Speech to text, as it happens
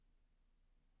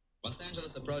Los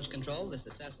Angeles Approach Control, this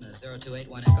is Cessna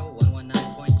 0281 Echo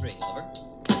 119.3, over.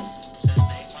 Cessna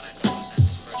 81 Echo, Los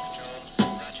Angeles Approach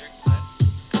Control, roger, good.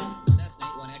 Cessna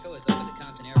 81 Echo is over the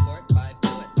Compton Airport, 52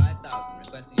 at 5000,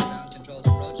 requesting a ground controlled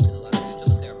approach to the Los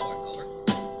Angeles Airport, over.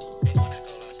 81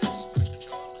 Echo, Los Angeles Approach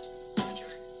Control,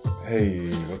 roger.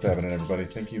 Hey, what's happening, everybody?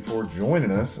 Thank you for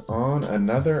joining us on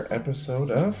another episode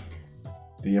of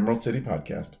the Emerald City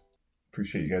Podcast.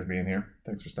 Appreciate you guys being here.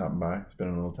 Thanks for stopping by,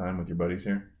 spending a little time with your buddies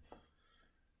here.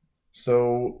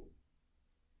 So,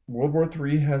 World War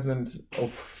III hasn't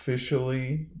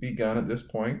officially begun at this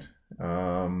point.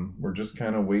 We're just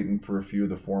kind of waiting for a few of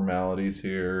the formalities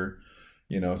here.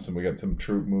 You know, we got some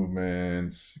troop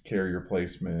movements, carrier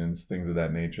placements, things of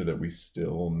that nature that we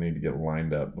still need to get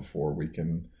lined up before we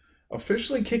can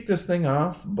officially kick this thing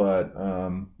off. But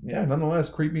nonetheless,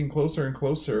 creeping closer and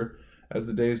closer as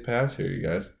the days pass here, you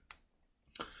guys.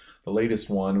 The latest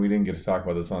one, we didn't get to talk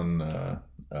about this on the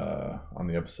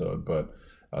episode, but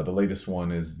the latest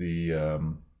one is the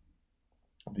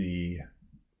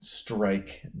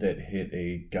strike that hit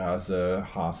a Gaza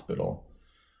hospital.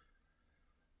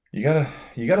 You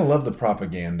gotta love the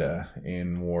propaganda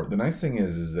in war. The nice thing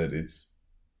is that it's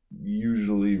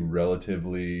usually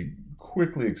relatively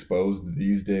quickly exposed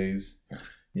these days.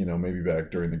 You know, maybe back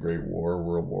during the Great War,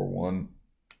 World War One.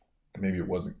 Maybe it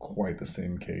wasn't quite the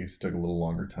same case. Took a little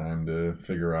longer time to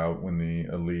figure out when the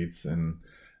elites and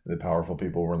the powerful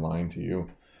people were lying to you.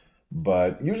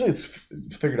 But usually it's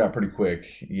figured out pretty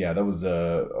quick. Yeah, that was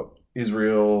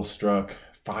Israel struck,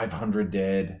 500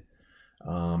 dead.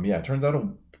 It turns out it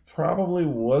probably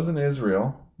wasn't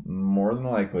Israel, more than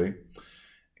likely.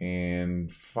 And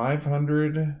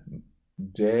 500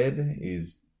 dead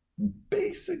is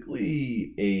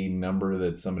basically a number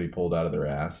that somebody pulled out of their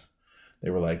ass. They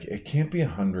were like, it can't be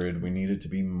 100. We need it to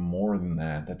be more than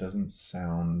that. That doesn't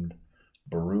sound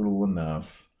brutal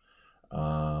enough.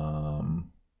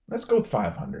 Let's go with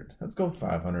 500. It's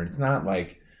not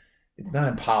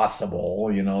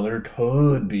impossible. You know, there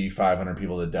could be 500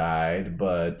 people that died,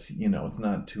 but, you know, it's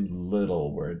not too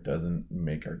little where it doesn't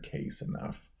make our case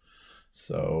enough.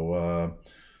 And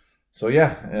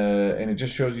it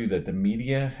just shows you that the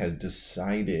media has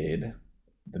decided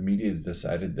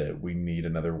that we need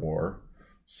another war.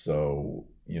 So,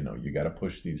 you know, you got to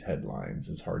push these headlines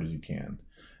as hard as you can.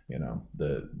 You know,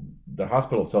 the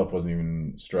hospital itself wasn't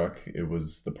even struck. It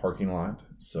was the parking lot.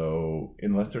 So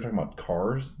unless they're talking about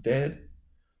cars dead,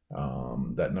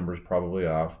 that number's probably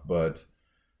off. But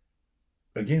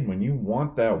again, when you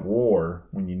want that war,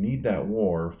 when you need that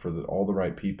war for all the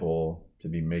right people to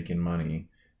be making money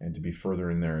and to be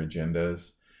furthering their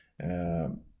agendas,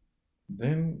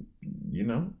 then, you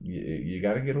know, you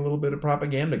got to get a little bit of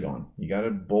propaganda going. You got to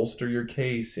bolster your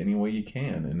case any way you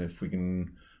can. And if we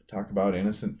can talk about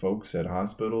innocent folks at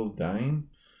hospitals dying,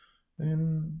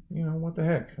 then, you know, what the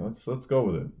heck? Let's go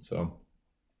with it. So,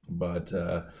 but,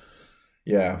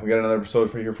 we got another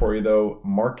episode for you, though.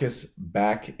 Marcus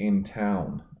back in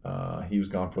town. He was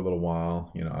gone for a little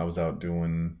while. You know, I was out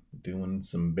doing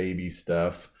some baby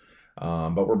stuff.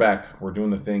 But we're back. We're doing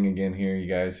the thing again here, you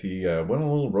guys. He went on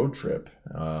a little road trip.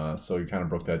 So he kind of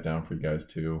broke that down for you guys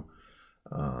too.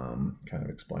 Kind of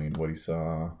explained what he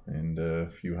saw and a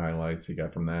few highlights he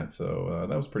got from that. So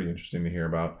that was pretty interesting to hear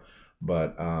about.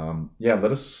 But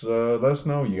let us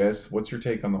know, you guys. What's your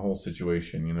take on the whole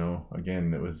situation? You know,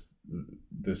 again, it was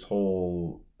this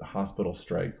whole hospital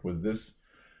strike. Was this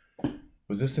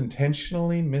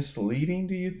intentionally misleading,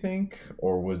 do you think?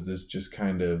 Or was this just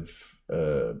kind of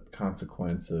a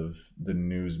consequence of the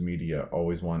news media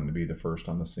always wanting to be the first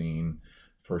on the scene,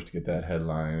 first to get that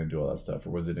headline and do all that stuff? Or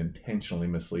was it intentionally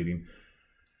misleading?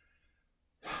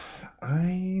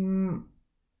 I'm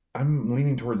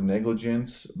leaning towards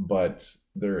negligence, but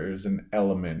there is an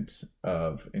element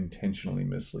of intentionally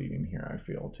misleading here, I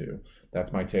feel, too.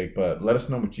 That's my take, but let us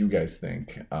know what you guys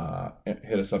think.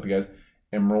 Hit us up, you guys.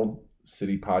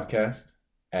 emeraldcitypodcast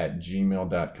at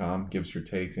gmail.com. Give us your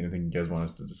takes, anything you guys want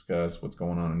us to discuss, what's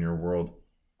going on in your world.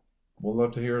 We'll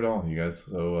love to hear it all, you guys.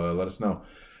 So let us know.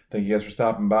 Thank you guys for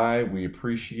stopping by. We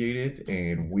appreciate it,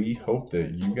 and we hope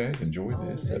that you guys enjoyed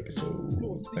this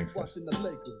episode. Thanks, guys.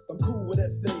 I'm cool with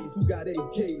essays who got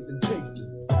AKs and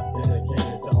cases.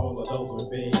 Dedicated to all of those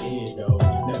with big egos.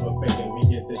 Never faking we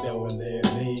get the dough and they're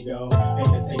legal.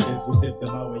 Haters hate this, we sip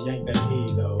them out and yank them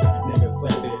heezos. Niggas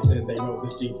play this in they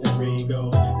Roses, Jeeps, and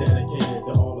Regals. Dedicated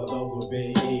to all of those with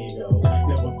big egos.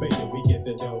 Never faking we get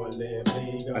the dough and they're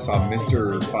legal. I saw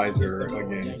Mr. Pfizer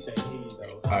against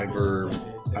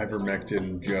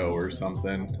Ivermectin Joe or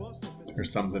something,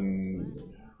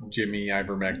 Jimmy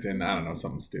Ivermectin. I don't know,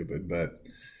 something stupid, but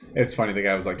It's funny. The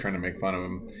guy was like trying to make fun of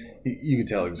him. You could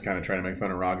tell he was kind of trying to make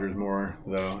fun of Rodgers more,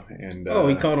 though. And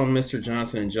he called him Mr.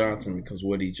 Johnson and Johnson because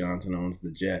Woody Johnson owns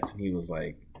the Jets, and he was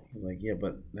like, yeah,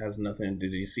 but it has nothing.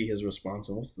 Did you see his response?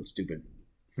 And what's the stupid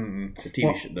the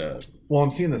TV show? Well,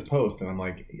 I'm seeing this post, and I'm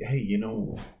like, hey, you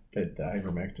know that the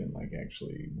ivermectin like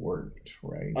actually worked,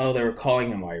 right? Oh, they were calling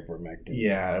him ivermectin.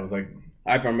 Yeah, it was like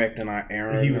ivermectin.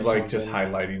 Aaron. He was like just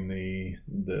highlighting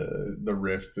the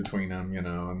rift between them, you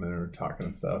know, and they were talking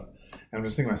and stuff. And I'm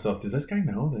just thinking to myself, does this guy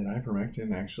know that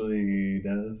ivermectin actually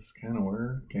does kind of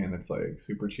work and it's like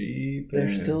super cheap?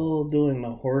 They're still doing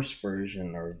the horse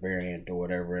version or variant or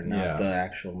whatever, and not the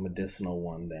actual medicinal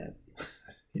one that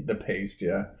the paste,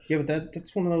 yeah. Yeah, but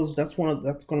that's one of those. That's going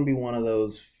to be one of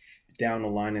those down the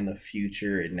line in the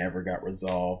future. It never got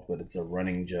resolved, but it's a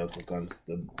running joke against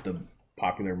the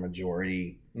popular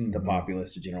majority, the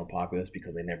populace, the general populace,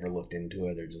 because they never looked into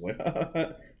it. They're just like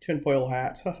tinfoil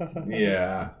hats.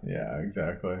 yeah,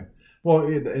 exactly. Well,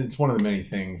 it's one of the many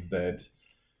things that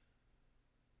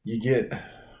you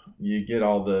get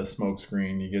all the smoke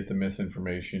screen, you get the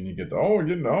misinformation, you get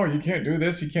the you can't do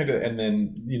this, you can't do it, and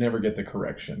then you never get the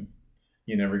correction.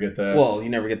 You never get you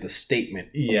never get the statement.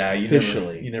 Yeah,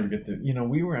 officially. You never get the.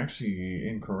 We were actually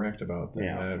incorrect about that.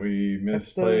 Yeah. We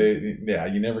misplayed.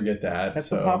 You never get that. That's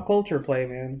the pop culture play,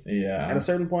 man. Yeah. At a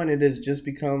certain point, it has just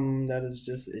become that is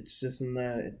just it's just in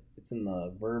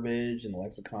the verbiage and the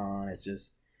lexicon. It's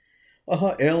just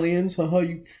aliens,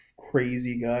 you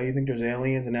crazy guy. You think there's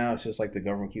aliens, and now it's just like the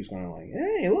government keeps going like,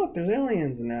 hey, look, there's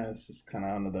aliens, and now it's just kind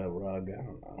of under the rug. I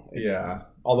don't know. Yeah.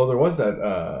 Although there was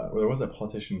that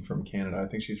politician from Canada. I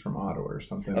think she's from Ottawa or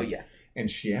something. Oh yeah. And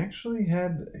she actually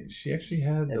had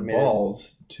the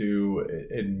balls to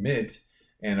admit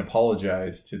and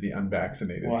apologize to the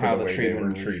unvaccinated for how the way they were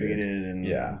treatment was treated and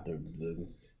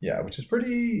yeah, which is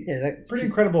pretty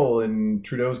incredible in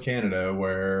Trudeau's Canada,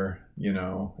 where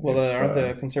aren't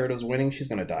the Conservatives winning? She's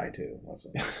going to die too.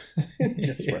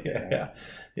 Just right there.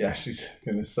 Yeah. She's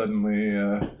going to suddenly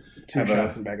two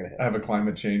shots in the back of the head. Have a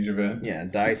climate change event. Yeah,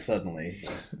 die suddenly.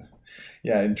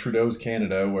 Yeah, in Trudeau's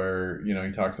Canada, where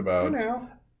he talks about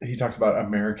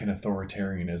American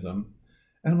authoritarianism,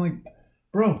 and I'm like,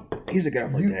 bro, he's a guy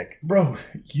for dick. Bro,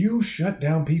 you shut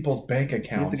down people's bank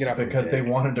accounts because they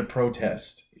wanted to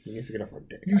protest. He needs to get off our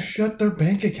dick. You shut their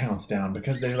bank accounts down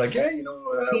because they're like, hey,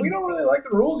 we don't really like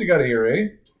the rules you got here, eh?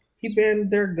 He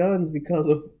banned their guns because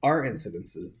of our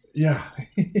incidences. Yeah,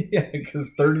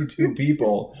 because 32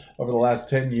 people over the last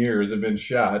 10 years have been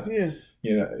shot. Yeah.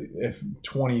 If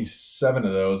 27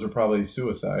 of those are probably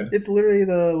suicide. It's literally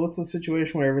what's the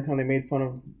situation where every time they made fun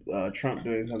of Trump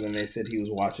doing something, they said he was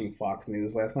watching Fox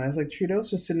News last night. It's like, Trudeau's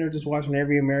just sitting there just watching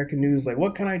every American news. Like,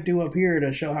 what can I do up here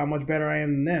to show how much better I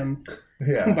am than them?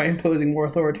 Yeah. By imposing more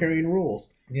authoritarian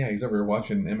rules. Yeah, he's over here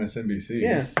watching MSNBC.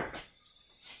 Yeah.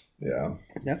 Yeah.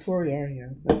 That's where we are, yeah.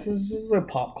 This is a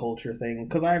pop culture thing.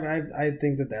 Because I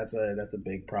think that's a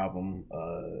big problem,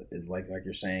 is like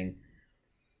you're saying.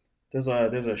 There's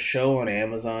a show on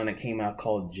Amazon that came out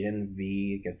called Gen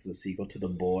V. I guess it's a sequel to The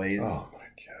Boys. Oh my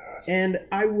god! And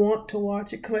I want to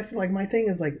watch it because I said my thing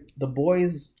is The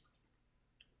Boys.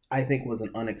 I think was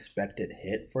an unexpected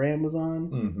hit for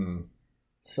Amazon. Mm-hmm.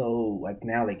 So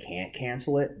now they can't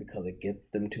cancel it because it gets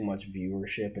them too much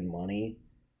viewership and money.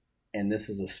 And this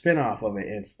is a spinoff of it.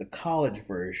 And it's the college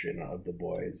version of The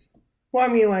Boys. Well,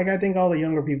 I mean, I think all the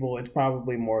younger people, it's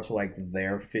probably more so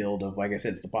their field of, like I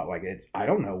said, it's the pot. I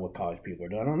don't know what college people are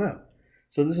doing. I don't know.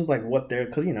 So this is what they're,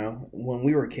 because, when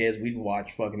we were kids, we'd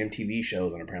watch fucking MTV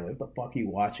shows, and apparently, what the fuck are you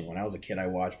watching? When I was a kid, I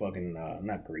watched fucking,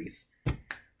 not Grease.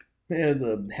 Yeah,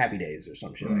 the Happy Days or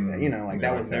some shit like that.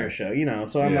 That was their show,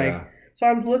 So I'm so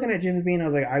I'm looking at Gen V, and I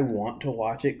was like, I want to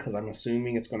watch it because I'm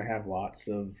assuming it's going to have lots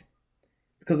of.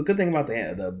 Because the good thing about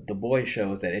the Boys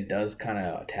show is that it does kind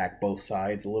of attack both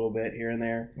sides a little bit here and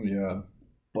there. Yeah.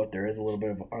 But there is a little bit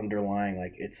of underlying,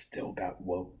 it's still got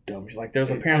woke dumb shit.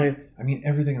 There's apparently... I mean,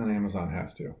 everything on Amazon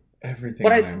has to. Everything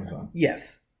on Amazon.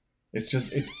 Yes. It's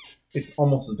just, it's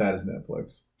almost as bad as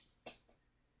Netflix.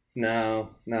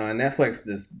 No. Netflix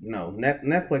just... No.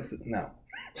 Netflix... No.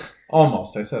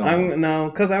 Almost. I said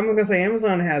almost. Because I'm going to say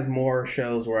Amazon has more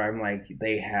shows where I'm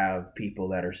they have people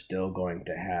that are still going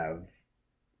to have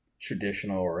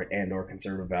traditional or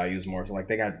conservative values more. So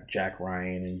they got Jack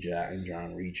Ryan and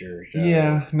John Reacher.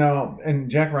 Yeah, no, and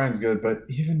Jack Ryan's good, but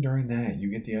even during that, you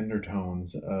get the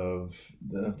undertones of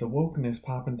the wokeness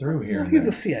popping through here. Well, he's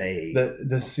a CIA.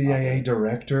 The CIA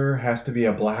director has to be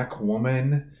a black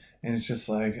woman, And it's just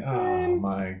like, oh Man.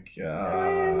 my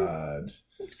God.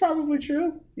 It's probably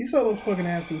true. You saw those fucking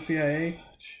ads for the CIA.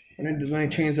 When they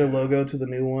changed their logo to the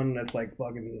new one, that's like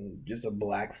fucking just a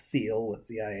black seal with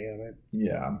CIA on it.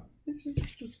 Yeah. It's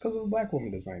just because of a black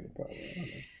woman designed it, probably. I don't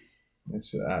know.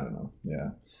 It's just, I don't know. Yeah.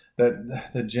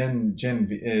 That the Gen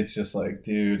V, it's just like,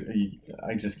 dude,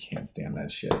 I just can't stand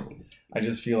that shit. I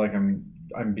just feel like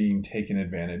I'm being taken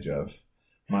advantage of.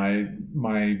 My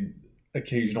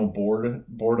occasional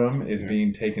boredom is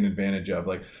being taken advantage of.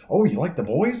 Like, oh, you like The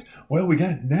Boys? Well, we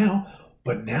got it now.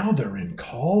 But now they're in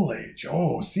college.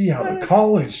 Oh, see how the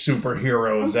college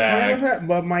superheroes I'm fine with act. that,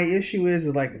 but my issue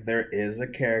is like there is a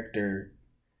character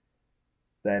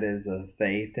that is a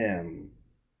they them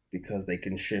because they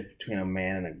can shift between a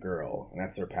man and a girl, and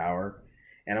that's their power.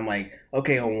 And I'm like,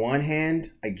 okay, on one hand,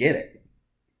 I get it.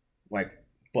 Like,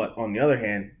 but on the other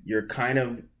hand, you're kind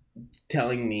of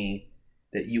telling me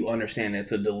that you understand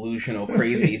it's a delusional,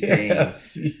 crazy thing.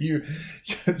 Yes,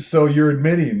 so you're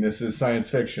admitting this is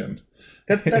science fiction.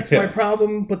 That's my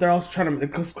problem, but they're also trying to,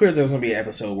 because clearly there's going to be an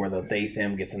episode where the they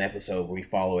them gets an episode where we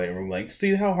follow it and we're like,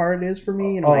 see how hard it is for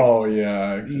me? And I'm Oh, like,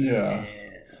 yeah.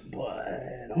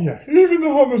 but Yes, even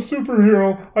though I'm a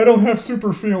superhero, I don't have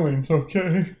super feelings,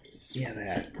 okay? yeah,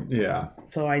 that. Yeah.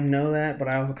 So I know that, but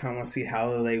I also kind of want to see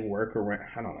how they work around.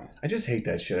 I don't know. I just hate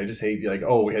that shit. I just hate, like,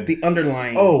 oh, we had The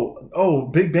underlying.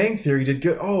 Big Bang Theory did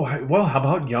good. Oh, well, how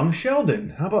about Young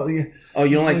Sheldon? How about the... Oh,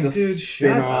 you don't It's like the dude,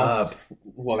 shut spin-offs? up.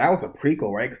 Well, that was a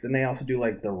prequel, right? Because then they also do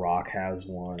like The Rock has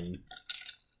one.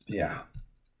 Yeah.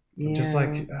 Yeah. Just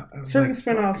like... certain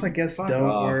spin-offs, I guess, don't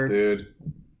work. Dude.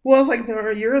 Well, it's like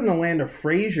you're in the land of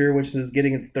Frasier, which is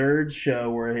getting its third show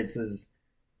where it's his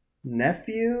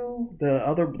nephew,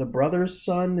 the brother's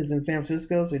son is in San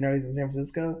Francisco, so you know he's in San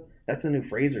Francisco. That's a new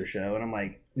Frasier show, and I'm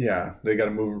like, Yeah, they got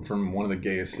to move him from one of the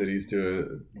gayest cities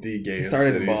to the he gayest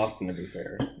started cities. in Boston, to be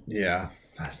fair. Yeah,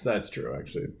 that's true,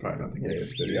 actually. Probably not the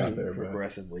gayest city out there, but...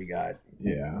 Progressively got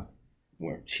Yeah.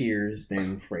 where Cheers,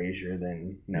 then Frasier,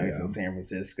 then now he's Yeah. in San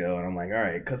Francisco, and I'm like, all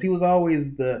right, because he was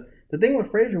always the thing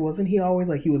with Frasier, wasn't he always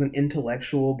like, he was an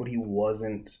intellectual, but he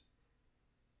wasn't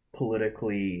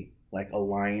politically like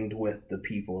aligned with the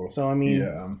people. So I mean,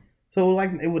 Yeah. so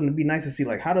like it wouldn't be nice to see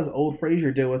like, how does old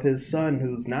Frasier deal with his son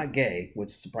who's not gay, which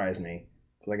surprised me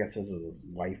because I guess this is his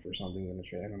wife or something in the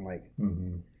trailer. And I'm like,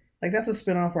 like that's a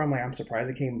spinoff where I'm like, I'm surprised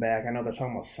it came back. I know they're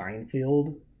talking about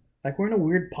Seinfeld. Like we're in a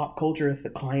weird pop culture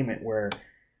climate where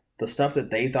the stuff that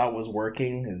they thought was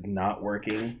working is not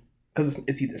working because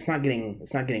it's not getting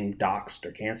doxxed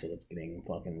or canceled. It's getting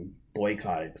fucking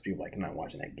boycotted because people are like, I'm not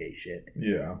watching that gay shit.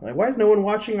 Yeah. Like, why is no one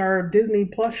watching our Disney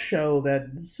Plus show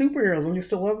that superheroes? Don't you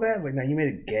still love that? It's like, no, you made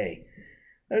it gay.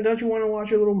 Don't you want to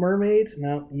watch your Little Mermaids?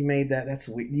 No, you made that. That's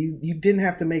weird. You didn't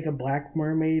have to make a black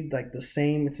mermaid like the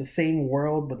same. It's the same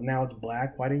world, but now it's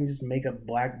black. Why didn't you just make a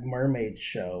black mermaid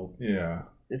show? Yeah.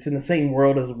 It's in the same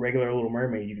world as a regular Little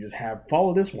Mermaid. You can just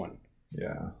follow this one.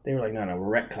 Yeah. They were like, no,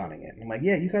 we're retconning it. And I'm like,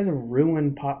 yeah, you guys have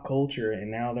ruined pop culture, and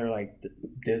now they're like,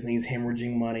 Disney's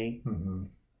hemorrhaging money. Mm-hmm.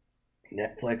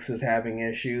 Netflix is having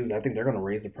issues. I think they're going to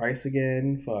raise the price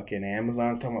again. Fucking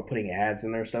Amazon's talking about putting ads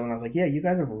in their stuff. And I was like, yeah, you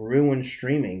guys have ruined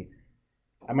streaming.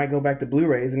 I might go back to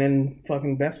Blu-rays, and then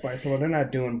fucking Best Buy. So they're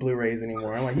not doing Blu-rays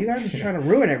anymore. I'm like, you guys are trying to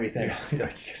ruin everything. Yeah, you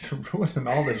guys are ruining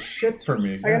all this shit for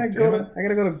me. I gotta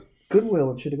go to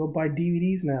Goodwill and shit to go buy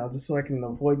DVDs now, just so I can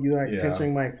avoid you guys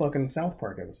censoring my fucking South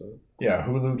Park episode. Yeah,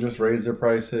 Hulu just raised their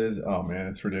prices. Oh man,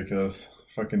 it's ridiculous.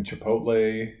 Fucking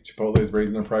Chipotle's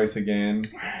raising their price again.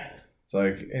 It's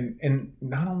like, and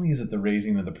not only is it the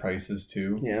raising of the prices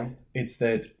too. Yeah. It's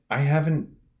that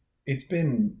it's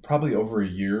been probably over a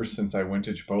year since I went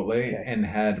to Chipotle and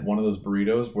had one of those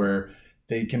burritos where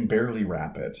they can barely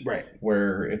wrap it. Right.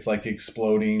 Where it's like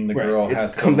exploding. The girl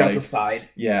comes out the side.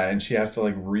 Yeah, and she has to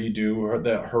like redo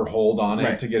her hold on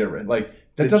it to get it like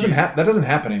that The doesn't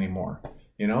happen anymore.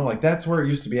 You know, like that's where it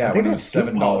used to be at when it was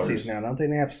 $7 now. Don't they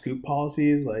have scoop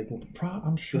policies? Like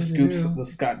I'm sure the they scoops, do.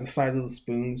 the size of the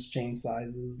spoons change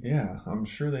sizes. Yeah, I'm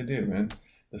sure they do, man.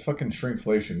 The fucking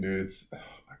shrinkflation, dude. It's oh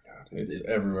my god, it's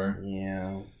everywhere.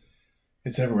 Yeah,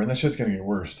 it's everywhere, and that shit's gonna get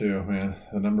worse too, man.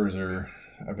 The numbers are.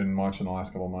 I've been watching the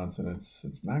last couple of months, and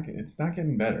it's not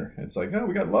getting better. It's like, oh,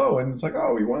 we got low, and it's like,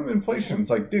 oh, we won inflation.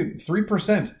 It's like, dude,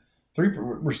 3%.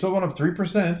 We're still going up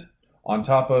 3% on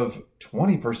top of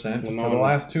 20% for the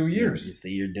last 2 years. You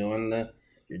see, you're doing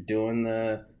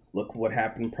the look what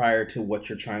happened prior to what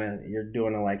you're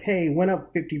doing a like, hey, it went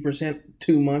up 50%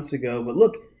 2 months ago, but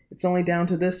look, it's only down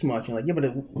to this much. You're like, yeah,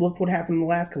 but look what happened in the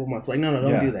last couple of months. Like, no,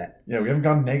 don't do that. Yeah, we haven't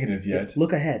gone negative yet.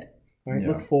 Look ahead. All right, Yeah.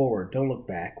 Look forward. Don't look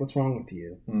back. What's wrong with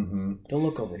you? Mm-hmm. Don't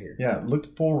look over here. Yeah,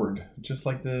 look forward. Just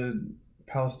like the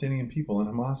Palestinian people and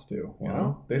Hamas do. You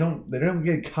Wow. know, they don't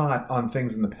get caught on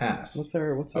things in the past. What's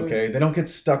her? Okay, they don't get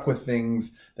stuck with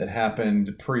things that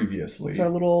happened previously. What's our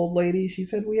little old lady? She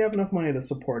said we have enough money to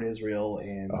support Israel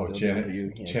and Janet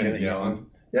Yellen.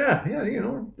 Yeah, you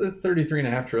know, the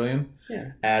 33.5 trillion.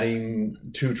 Yeah. Adding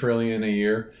 2 trillion a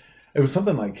year. It was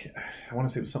something like, I want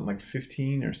to say it was something like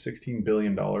 15 or 16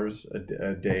 billion dollars a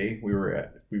day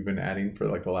we've been adding for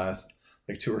like the last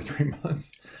like 2 or 3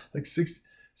 months. Like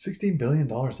 $16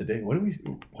 billion a day. What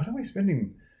are we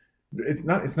spending? It's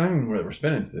not even where we're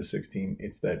spending the 16.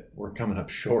 It's that we're coming up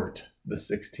short the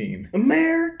 16.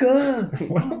 America.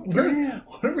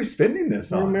 What are we spending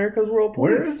this We're on? America's world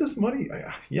police. Where is this money?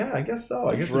 Yeah, I guess so.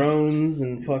 I guess drones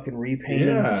and fucking repainting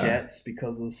Yeah. jets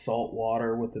because of salt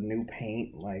water with the new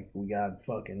paint. Like we got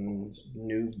fucking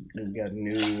new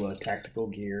tactical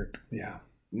gear. Yeah.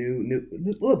 New.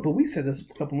 Look, but we said this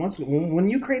a couple months ago when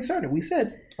Ukraine started. We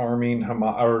said, Arming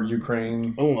Hamas or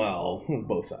Ukraine. oh well,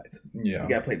 both sides. Yeah. You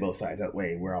gotta play both sides. That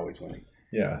way, we're always winning.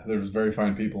 Yeah, there's very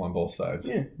fine people on both sides.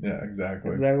 Yeah. Yeah,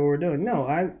 exactly. Exactly what we're doing. No,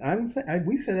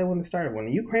 we said that when it started. When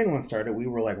the Ukraine one started, we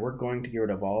were like, we're going to get rid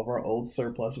of all of our old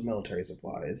surplus of military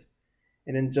supplies,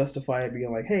 and then justify it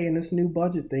being like, hey, in this new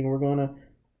budget thing, we're gonna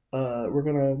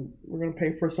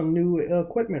pay for some new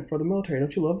equipment for the military.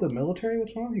 Don't you love the military?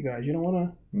 What's wrong with you guys? You don't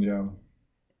want to. Yeah.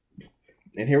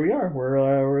 And here we are.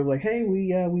 We're like, hey,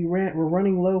 we're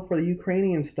running low for the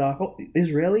Ukrainian stock. Oh,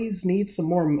 Israelis need some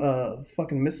more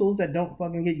fucking missiles that don't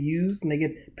fucking get used and they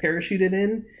get parachuted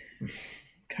in.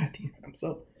 God damn, I'm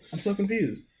so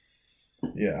confused.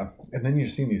 Yeah, and then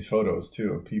you've seen these photos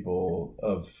too of people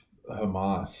of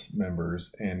Hamas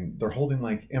members, and they're holding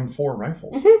like M4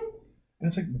 rifles. Mm-hmm. And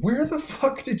it's like, where the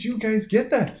fuck did you guys get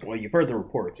that? Well, you've heard the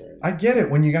reports, right? I get it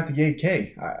when you got the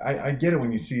AK. I get it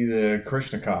when you see the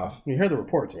Kalashnikov. You heard the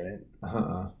reports, right?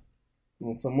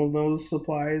 Well, some of those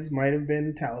supplies might have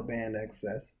been Taliban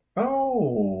excess.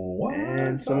 Oh, what?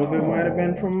 And some of it might have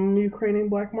been from Ukrainian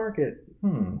black market.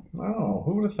 Oh,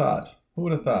 who would have thought?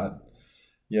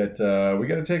 Yet we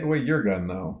got to take away your gun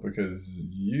though, because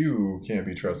you can't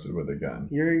be trusted with a gun.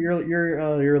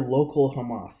 You're local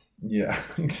Hamas. Yeah,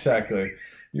 exactly.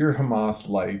 You're Hamas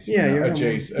light. Yeah, you know, you're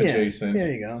adjacent. Yeah,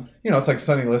 there you go. You know, it's like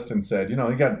Sonny Liston said. You know,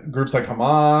 you got groups like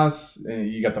Hamas, and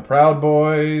you got the Proud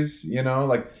Boys. You know,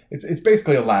 like it's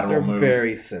basically a lateral move. They're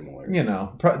very similar. You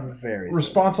know, very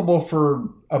responsible for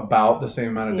about the same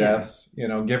amount of deaths. You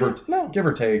know, give or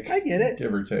take. I get it.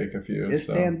 Give or take a few.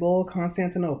 Istanbul,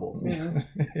 Constantinople. You know?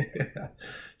 Yeah.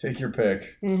 Take your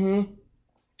pick. Mm-hmm.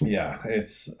 Yeah,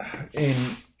 it's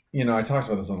in. You know, I talked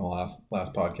about this on the last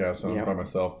podcast when I was by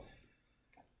myself.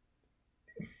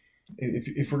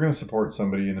 If we're going to support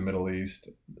somebody in the Middle East,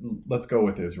 let's go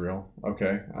with Israel.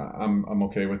 Okay, I'm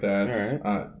okay with that.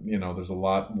 All right. You know, there's a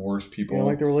lot worse people. You don't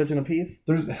like the religion of peace?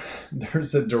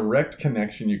 There's a direct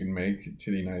connection you can make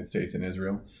to the United States and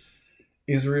Israel.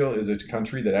 Israel is a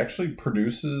country that actually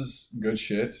produces good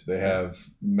shit. They have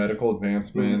medical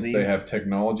advancements. They have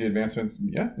technology advancements.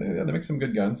 Yeah, they make some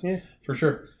good guns. Yeah, for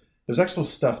sure. There's actual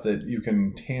stuff that you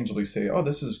can tangibly say, oh,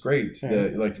 this is great.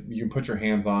 That, like, you can put your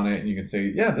hands on it and you can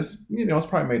say, yeah, this, you know, it's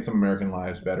probably made some American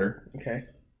lives better. Okay.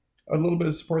 A little bit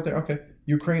of support there. Okay.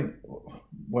 Ukraine,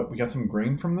 what, we got some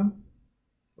grain from them?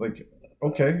 Like,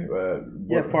 okay.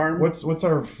 farm. What's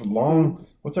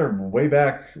our way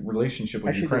back relationship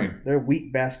with Ukraine? They're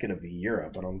wheat basket of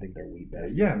Europe. I don't think they're wheat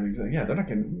basket. Yeah, exactly. Yeah,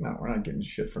 we're not getting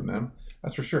shit from them.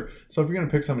 That's for sure. So if you're going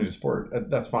to pick somebody to support,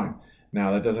 that's fine.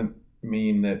 Now, that doesn't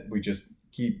mean that we just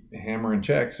keep hammering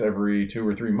checks every 2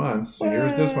 or 3 months. So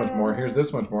here's this much more, here's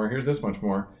this much more, here's this much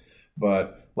more.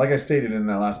 But like I stated in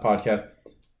that last podcast,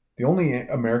 the only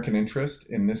American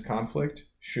interest in this conflict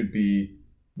should be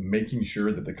making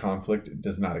sure that the conflict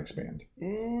does not expand.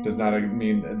 Does not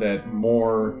mean that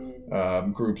more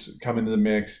groups come into the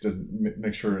mix. Doesn't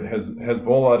make sure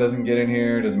Hezbollah doesn't get in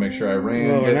here. Doesn't make sure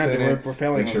Iran gets in it. We're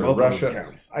failing make sure on both Russia. of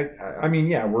those counts. I mean,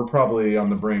 yeah, we're probably on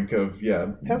the brink of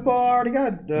Hezbollah already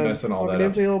got messing all that up.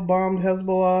 Israel bombed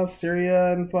Hezbollah,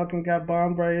 Syria, and fucking got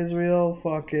bombed by Israel.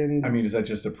 Fucking. I mean, is that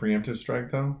just a preemptive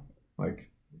strike though? Like.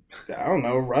 I don't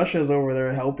know. Russia's over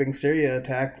there helping Syria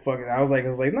attack. Fucking, I was like,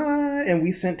 nah. And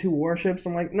we sent 2 warships.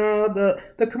 I'm like, no.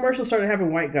 The commercial started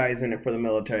having white guys in it for the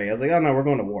military. I was like, oh no, we're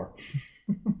going to war.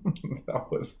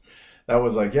 that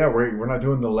was like, yeah, we're not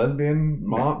doing the lesbian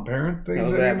parent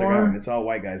things anymore. Like, it's all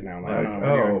white guys now. I'm like,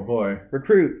 oh boy,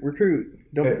 recruit.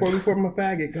 Before we form a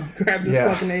faggot, go grab this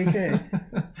fucking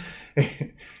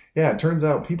AK. Yeah, it turns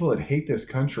out people that hate this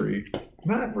country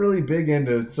not really big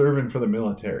into serving for the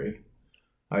military.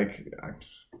 Like,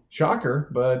 shocker,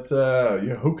 but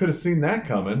who could have seen that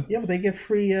coming? Yeah, but they get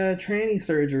free tranny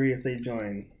surgery if they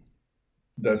join.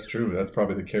 That's true. That's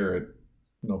probably the carrot,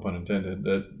 no pun intended,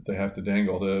 that they have to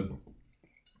dangle to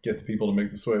get the people to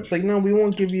make the switch. It's like, no, we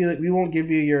won't give you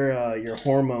your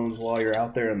hormones while you're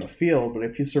out there in the field, but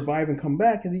if you survive and come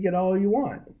back, you get all you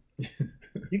want.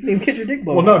 You can even get your dick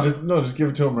blown. Well, off. just give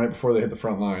it to them right before they hit the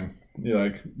front line. You're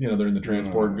like, they're in the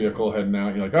transport vehicle heading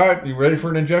out. You're like, all right, you ready for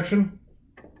an injection?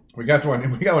 We got one.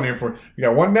 We got one here for you. We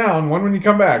got one now and one when you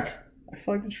come back. I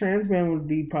feel like the trans man would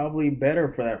be probably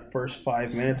better for that first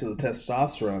 5 minutes of the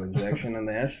testosterone injection and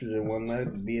the estrogen one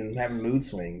that being having mood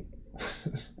swings.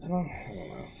 I don't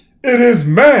know. It is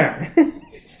man.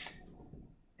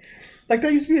 Like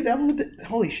that was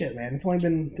holy shit, man. It's only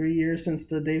been 3 years since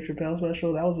the Dave Chappelle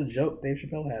special. That was a joke Dave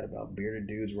Chappelle had about bearded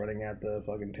dudes running at the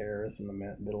fucking terrorists in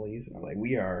the Middle East. And I'm like,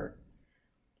 we're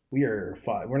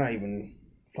not even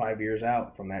 5 years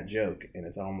out from that joke, and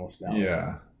it's almost valid.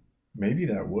 Yeah, maybe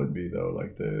that would be though,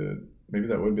 like the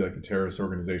terrorist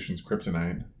organization's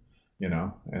kryptonite,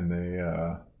 and they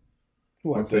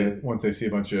once they see a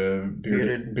bunch of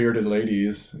bearded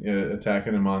ladies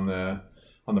attacking them on the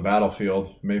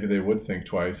battlefield, maybe they would think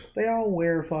twice. They all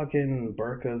wear fucking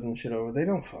burqas and shit over. They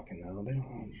don't fucking know. I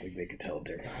don't think they could tell the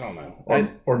difference. I don't know.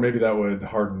 Or maybe that would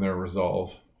harden their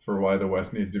resolve for why the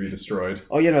West needs to be destroyed.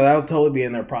 Oh, that would totally be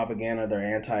in their propaganda, their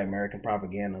anti-American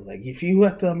propaganda. It's like, if you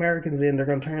let the Americans in, they're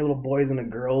going to turn your little boys into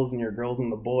girls and your girls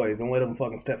into boys and let them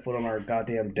fucking step foot on our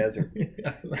goddamn desert.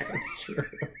 Yeah, that's true.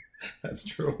 That's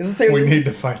true. It's the same we need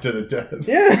to fight to the death.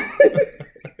 Yeah.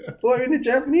 Well, I mean, the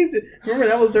Japanese, remember,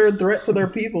 that was their threat to their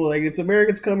people. Like, if the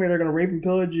Americans come here, they're going to rape and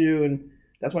pillage you. And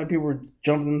that's why people were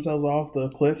jumping themselves off the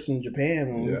cliffs in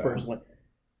Japan when we first went.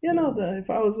 If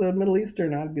I was a Middle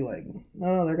Eastern, I'd be like,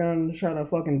 no, they're going to try to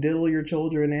fucking diddle your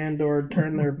children and or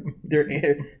turn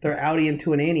their Audi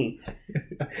into an innie.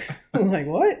 I'm like,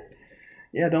 what?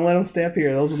 Yeah, don't let them step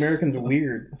here. Those Americans are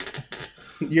weird.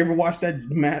 You ever watch that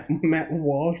Matt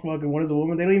Walsh fucking What Is a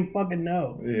Woman? They don't even fucking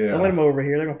know. Yeah. Don't let them over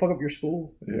here. They're going to fuck up your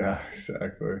schools. Yeah,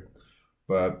 exactly.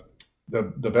 But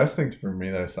the best thing for me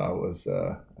that I saw was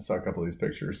I saw a couple of these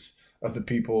pictures of the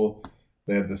people.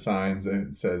 They have the signs and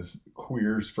it says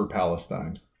 "Queers for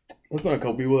Palestine." That's not a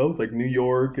couple people. That was like New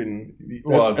York and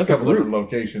it's a couple different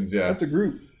locations. Yeah, that's a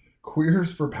group.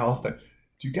 Queers for Palestine.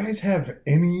 Do you guys have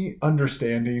any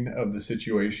understanding of the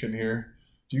situation here?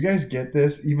 Do you guys get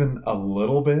this even a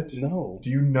little bit? No.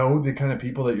 Do you know the kind of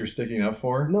people that you're sticking up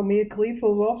for? No, Mia Khalifa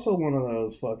was also one of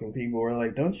those fucking people where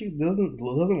like, doesn't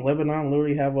Lebanon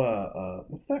literally have a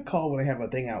what's that called when they have a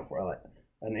thing out for like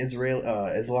an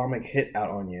Islamic hit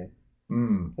out on you?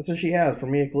 That's what she has for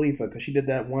Mia Khalifa, because she did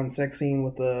that one sex scene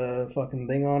with the fucking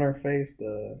thing on her face,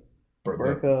 the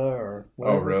burqa or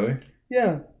whatever. Oh, really?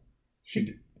 Yeah.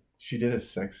 She did a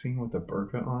sex scene with the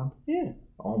burqa on? Yeah.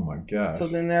 Oh my gosh. So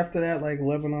then after that, like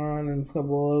Lebanon and a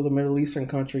couple of the Middle Eastern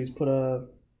countries put I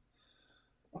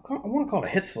want to call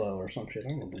it a hitzvah or some shit. I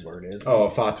don't know what the word is. Oh,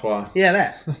 a fatwa. Yeah,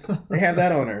 that. They have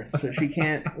that on her. So she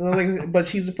can't, but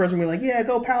she's the first one to be like, yeah,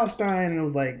 go Palestine. And it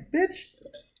was like, bitch.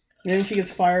 And then she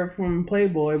gets fired from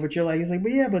Playboy, but he's like,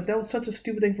 but that was such a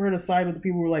stupid thing for her to side with the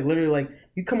people who were like, literally like,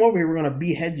 you come over here, we're going to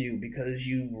behead you because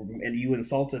you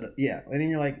insulted. Yeah. And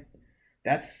then you're like,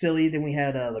 that's silly. Then we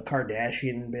had the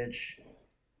Kardashian bitch.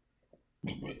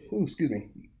 Ooh, excuse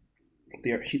me.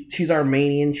 She's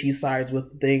Armenian. She sides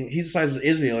with She sides with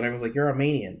Israel, and everyone's like, "You're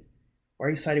Armenian. Why are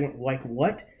you siding with like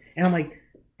what?" And I'm like,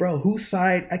 "Bro, whose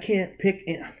side? I can't pick."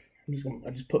 I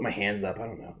just put my hands up. I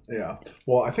don't know. Yeah.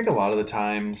 Well, I think a lot of the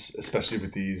times, especially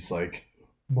with these like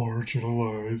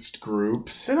marginalized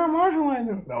groups, they're not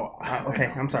marginalizing. No.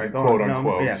 Okay, I'm sorry. Go quote on.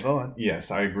 unquote. No, yeah, go on.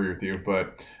 Yes, I agree with you.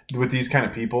 But with these kind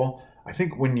of people, I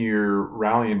think when you're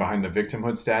rallying behind the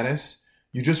victimhood status,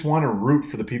 you just want to root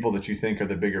for the people that you think are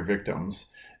the bigger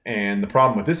victims. And the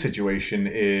problem with this situation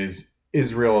is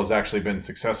Israel has actually been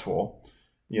successful.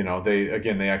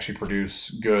 They actually produce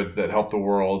goods that help the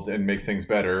world and make things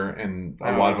better. And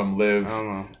a lot of them live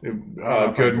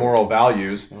good moral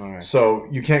values. Right. So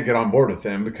you can't get on board with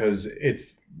them because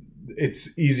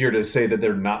it's easier to say that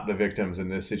they're not the victims in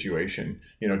this situation,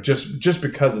 just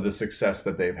because of the success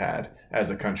that they've had as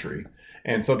a country.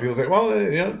 And so people say, well,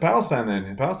 Palestine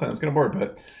then. Palestine, let's get on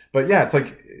board. But yeah, it's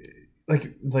like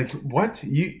what?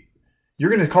 You're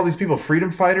going to call these people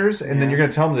freedom fighters and then you're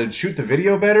going to tell them to shoot the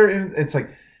video better? And it's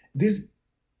like,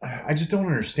 I just don't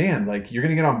understand. Like, you're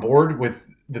going to get on board with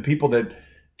the people that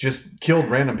just killed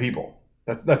random people.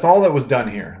 That's all that was done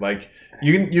here. Like,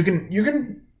 you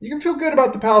can feel good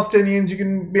about the Palestinians. You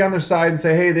can be on their side and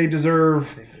say, hey, they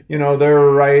deserve, their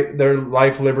right, their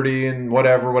life, liberty, and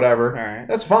whatever. All right.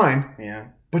 That's fine. Yeah.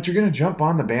 But you're going to jump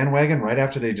on the bandwagon right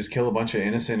after they just kill a bunch of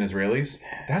innocent Israelis.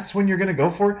 That's when you're going to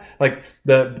go for it. Like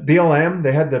the BLM,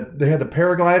 they had the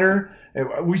paraglider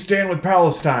We stand with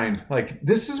Palestine. Like,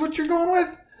 this is what you're going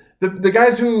with? The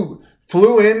guys who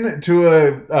flew in to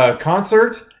a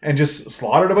concert and just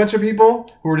slaughtered a bunch of people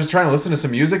who were just trying to listen to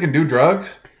some music and do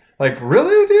drugs? Like,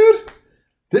 really,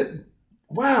 dude?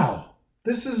 Wow.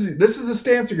 This is the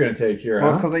stance you're going to take here,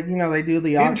 Well, huh? because they do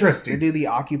the Interesting. They do the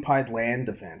occupied land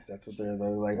defense. That's what they're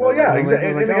like. Well, yeah,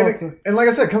 exactly. exactly. And like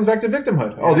I said, it comes back to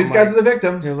victimhood. Yeah, These I'm guys like- are the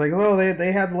victims. It was like, well,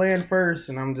 they had land first,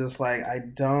 and I'm just like, I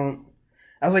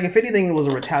was like, if anything, it was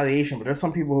a retaliation. But there's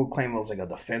some people who claim it was like a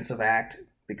defensive act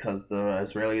because the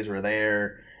Israelis were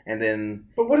there, and then.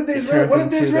 But what have the it turns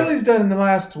Israelis into done in the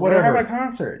last They're whatever? having a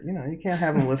concert. You can't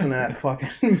have them listen to that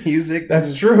fucking music.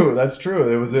 That's true. That's true.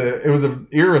 It was a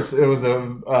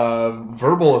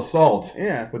verbal assault.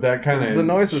 Yeah. With that kind of The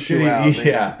noise was too shitty- loud.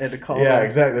 They Yeah. had to call Yeah, that.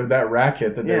 exactly. That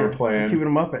racket that they were playing. keeping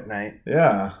them up at night.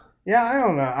 Yeah. Yeah, I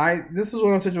don't know. This is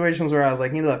one of those situations where I was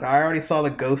like, hey, look, I already saw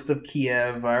the ghost of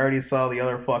Kiev. I already saw the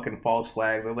other fucking false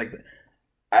flags. I was like,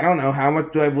 I don't know how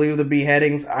much do I believe the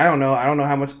beheadings. I don't know. I don't know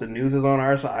how much the news is on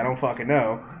our side. I don't fucking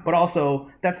know. But also,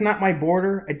 that's not my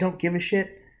border. I don't give a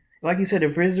shit. Like you said,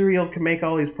 if Israel can make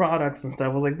all these products and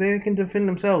stuff, I was like, they can defend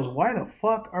themselves. Why the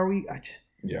fuck are we? I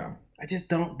just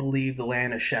don't believe the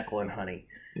land of shekel and honey.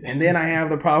 And then I have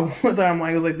the problem with that.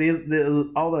 I was like,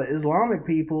 all the Islamic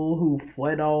people who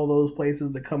fled all those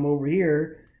places to come over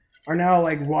here are now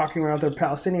like walking around with their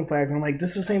Palestinian flags. And I'm like,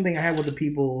 this is the same thing I had with the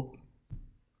people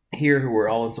here who were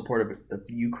all in support of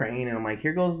Ukraine. And I'm like,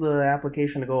 here goes the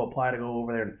application to go apply to go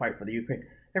over there and fight for the Ukraine.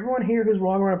 Everyone here who's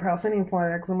walking around with Palestinian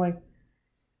flags, I'm like,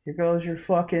 here goes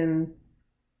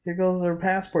their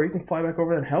passport. You can fly back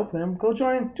over there and help them. Go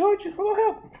join, go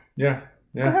help. Yeah.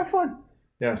 Go have fun.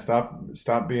 Yeah,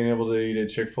 stop being able to eat at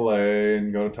Chick-fil-A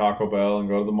and go to Taco Bell and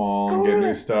go to the mall and get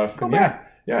new stuff. Go and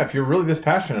back. Yeah, if you're really this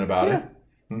passionate about it.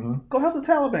 Mm-hmm. Go help the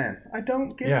Taliban. I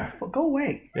don't get go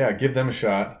away. Yeah, give them a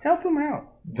shot. Help them out.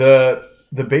 The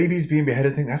babies being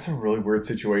beheaded thing, that's a really weird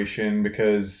situation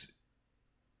because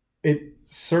it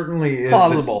certainly is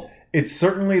Plausible. It's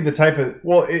certainly the type of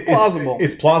plausible.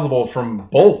 It's plausible from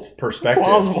both perspectives.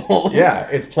 Plausible. Yeah,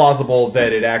 it's plausible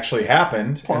that it actually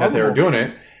happened and that they were doing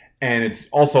it, and it's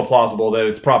also plausible that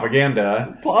it's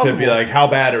propaganda to be like, how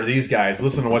bad are these guys?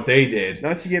 Listen to what they did.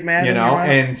 Don't you get mad?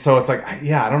 And so it's like,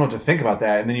 yeah, I don't know what to think about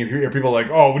that. And then you hear people like,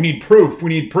 oh, we need proof,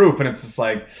 and it's just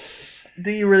like,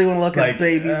 do you really want to look at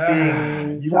babies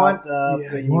being chopped up?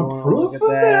 Yeah, and you want proof look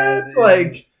of at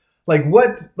that?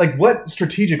 Like what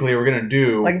strategically we're gonna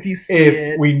do? Like if you see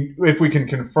if we can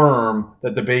confirm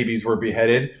that the babies were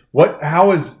beheaded,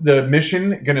 how is the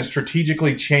mission gonna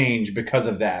strategically change because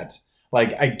of that?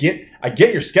 Like I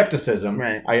get your skepticism.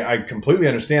 Right. I completely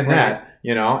understand that,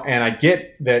 and I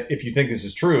get that if you think this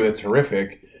is true, it's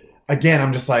horrific. Again,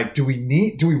 I'm just like, do we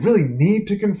really need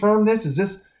to confirm this? Is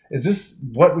this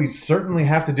what we certainly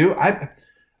have to do?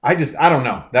 I don't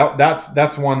know.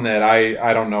 That's one that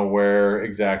I don't know where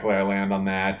exactly I land on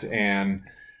that. And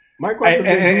my question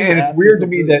and it's weird to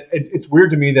me that it's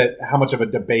weird to me that how much of a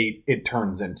debate it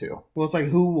turns into. Well, it's like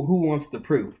who wants the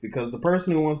proof? Because the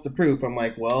person who wants the proof, I'm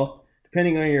like, well,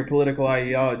 depending on your political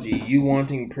ideology, you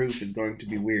wanting proof is going to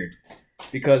be weird.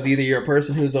 Because either you're a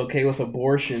person who's okay with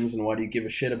abortions and why do you give a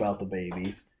shit about the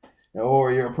babies?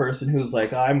 Or you're a person who's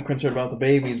like, I'm concerned about the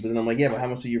babies, but then I'm like, yeah, but how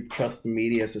much do you trust the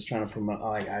media is trying to promote?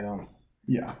 Like, I don't.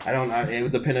 Yeah. It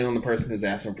would depend on the person who's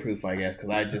asking proof, I guess, because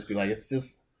I'd just be like, it's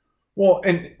just. Well,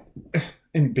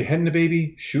 and beheading a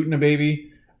baby, shooting a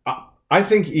baby, I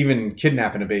think even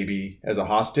kidnapping a baby as a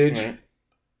hostage, right.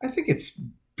 I think it's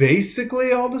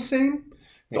basically all the same.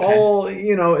 It's all,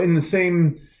 in the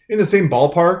same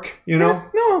ballpark, Yeah, no,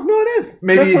 it is.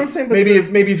 Maybe, that's what I'm saying,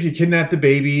 maybe if you kidnap the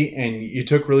baby and you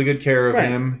took really good care of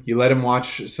him, you let him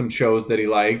watch some shows that he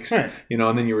likes, and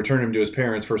then you return him to his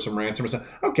parents for some ransom or something.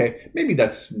 Okay, maybe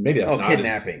that's not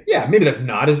kidnapping. Maybe that's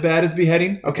not as bad as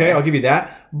beheading. Okay, I'll give you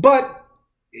that. But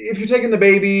if you're taking the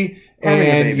baby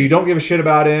and you don't give a shit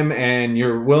about him and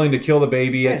you're willing to kill the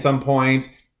baby at some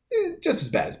point, it's just as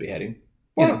bad as beheading.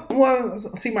 Well,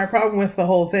 see, my problem with the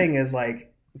whole thing is like.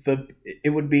 It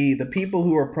would be the people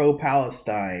who are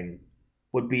pro-Palestine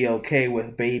would be okay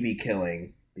with baby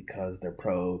killing because they're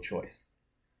pro-choice.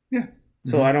 Yeah.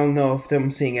 So I don't know if them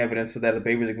seeing evidence of that the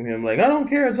babies are going to be like, I don't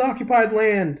care, it's occupied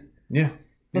land. Yeah.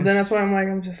 But then that's why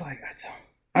I'm just like,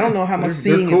 I don't know how much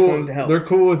seeing it's going to help. They're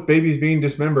cool with babies being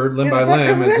dismembered limb by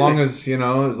limb as long as there's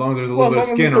a little bit of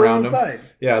skin around them. Side.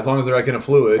 Yeah, as long as they're like in a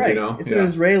fluid, It's an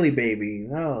Israeli baby.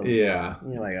 No. Yeah.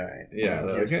 And you're like, all right.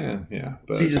 Yeah, yeah.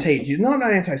 But, so you just hate Jews. No, I'm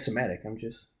not anti-Semitic. I'm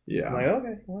just I'm like,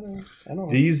 okay, whatever. I don't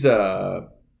know.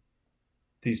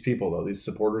 These people though, these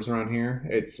supporters around here,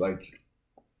 it's like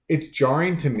it's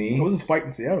jarring to me. There was this fight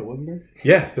in Seattle, wasn't there?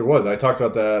 Yes, there was. I talked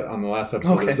about that on the last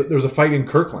episode. Okay. There was a fight in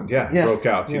Kirkland. Yeah, Yeah. broke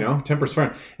out, you know, tempers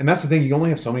front. And that's the thing. You only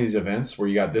have so many of these events where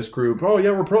you got this group, oh,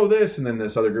 yeah, we're pro this. And then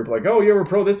this other group like, oh, yeah, we're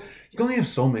pro this. You can only have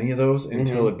so many of those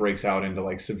until it breaks out into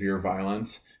like severe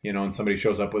violence, you know, and somebody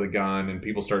shows up with a gun and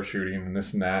people start shooting and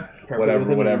this and that,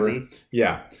 Perfect whatever. Easy.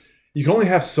 Yeah. You can only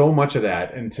have so much of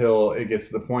that until it gets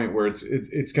to the point where it's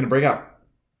going to break out.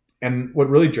 And what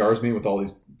really jars me with all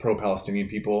these pro-Palestinian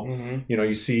people, you know,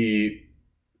 you see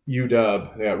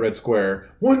UW, they got Red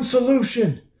Square, one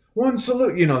solution,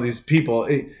 you know, these people,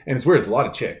 and it's weird. It's a lot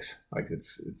of chicks. Like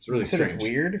it's really strange. It's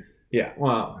weird. Yeah.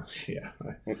 Well, yeah.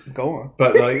 Go on.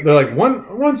 But like they're like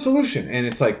one solution, and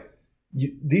it's like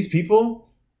these people.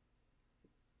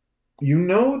 You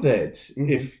know that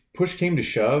if push came to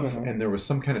shove, and there was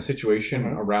some kind of situation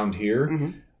around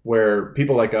here. Where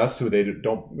people like us, who they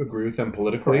don't agree with them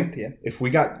politically, Correct, yeah. if we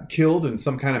got killed in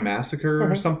some kind of massacre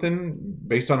or something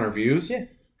based on our views, do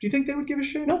you think they would give a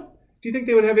shit? No. Do you think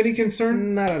they would have any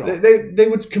concern? Not at all. They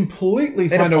would completely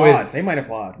find a way. They might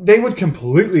applaud. They would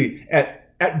completely,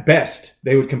 at best,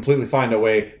 they would completely find a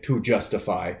way to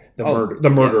justify the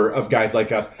murder of guys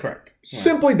like us. Correct.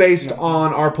 Simply based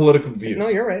on our political views. No,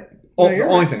 you're right. The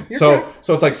only thing. So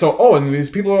it's like, and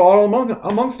these people are all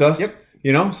amongst us. Yep.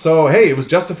 You know, so hey, it was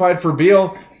justified for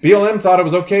BLM thought it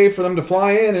was okay for them to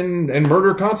fly in and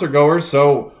murder concert goers.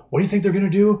 So what do you think they're going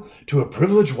to do to a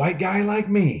privileged white guy like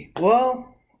me?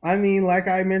 Well, I mean, like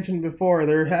I mentioned before,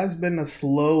 there has been a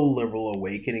slow liberal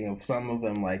awakening of some of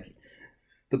them, like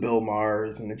the Bill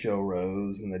Maher's and the Joe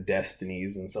Rose and the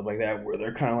Destinies and stuff like that, where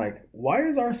they're kind of like, why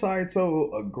is our side so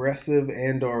aggressive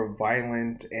and or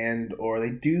violent and or they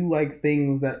do like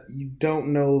things that you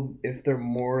don't know if they're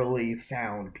morally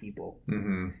sound people.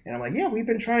 And I'm like, yeah, we've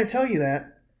been trying to tell you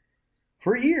that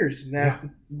for years. Now,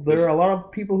 there are a lot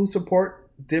of people who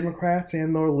support Democrats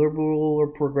and or liberal or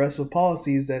progressive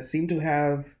policies that seem to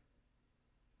have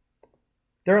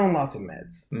they're on lots of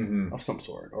meds of some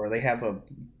sort, or they have a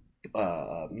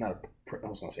I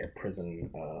was going to say a prison.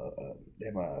 They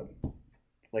have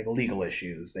like legal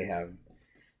issues. They have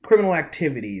criminal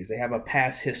activities. They have a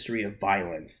past history of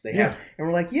violence. They have, and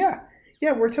we're like,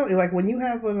 we're telling you, like when you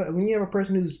have a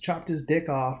person who's chopped his dick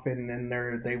off, and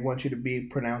then they want you to be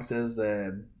pronounced as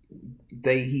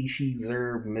they, he, she,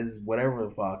 zer, ms, whatever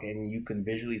the fuck, and you can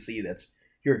visually see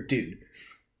you're a dude.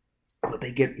 But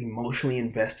they get emotionally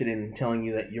invested in telling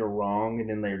you that you're wrong, and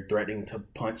then they're threatening to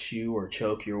punch you or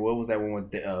choke you. What was that one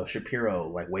with Shapiro,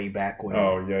 like way back when?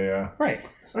 Oh, yeah. Right.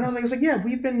 And I was like, yeah,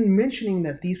 we've been mentioning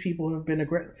that these people have been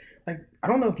aggressive. Like, I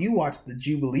don't know if you watched the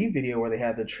Jubilee video where they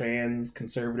had the trans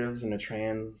conservatives and the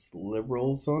trans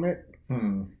liberals on it.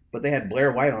 But they had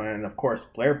Blair White on it, and of course,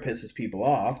 Blair pisses people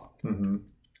off.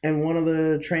 And one of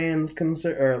the trans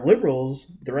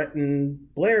liberals threatened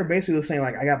Blair, basically saying,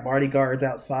 like, I got bodyguards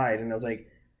outside. And I was like,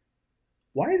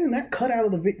 why isn't that cut out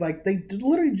of the video? Like, they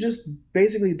literally just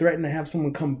basically threatened to have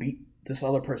someone come beat this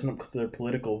other person up because of their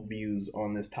political views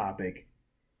on this topic.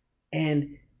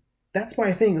 And that's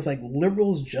my thing. Is like,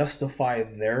 liberals justify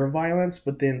their violence,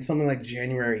 but then something like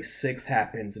January 6th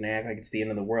happens and they act like it's the end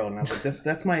of the world. And I was like,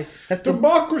 that's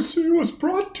democracy was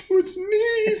brought to its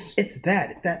knees. It's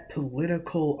that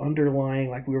political underlying,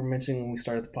 like we were mentioning when we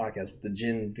started the podcast with the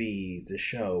Gen V, the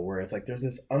show, where it's like there's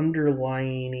this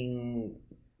underlining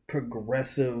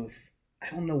progressive,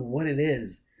 I don't know what it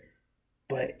is,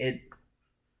 but it.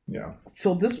 Yeah.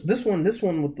 So this one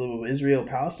with the Israel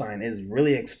Palestine is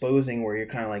really exposing where you're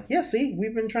kind of like, yeah, see,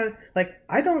 we've been trying, like,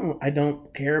 I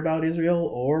don't care about Israel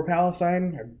or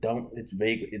Palestine. It's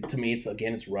vague. To me,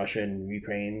 it's Russia and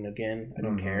Ukraine again. I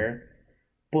don't care.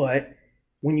 But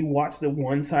when you watch the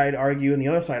one side argue and the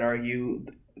other side argue,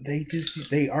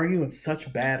 they argue in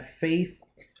such bad faith.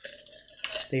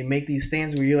 They make these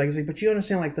stands where you're like, but you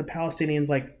understand, like, the Palestinians,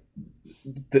 like,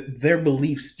 their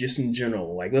beliefs just in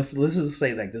general, like let's just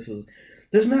say, like,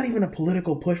 there's not even a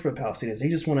political push for Palestinians. They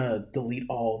just want to delete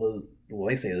all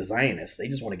they say the Zionists. They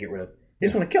just want to get rid of. They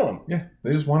just want to kill them. Yeah,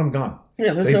 they just want them gone.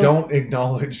 Yeah, they don't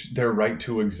acknowledge their right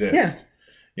to exist. Yeah.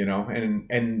 You know,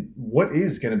 and what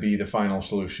is going to be the final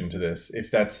solution to this?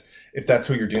 If that's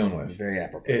who you're dealing with, very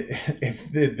apropos.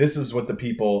 If this is what the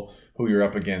people who you're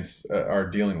up against are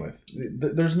dealing with,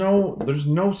 there's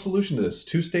no solution to this.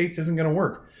 2 states isn't going to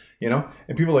work. You know,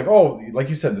 and people are like, oh, like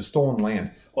you said, the stolen land.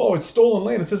 Oh, it's stolen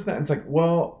land. It's this and that. And it's like,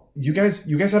 well, you guys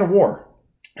had a war.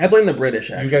 I blame the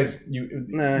British. Actually.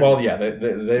 Well, yeah,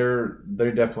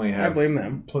 they definitely have. I blame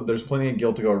them. There's plenty of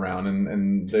guilt to go around,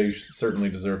 and they certainly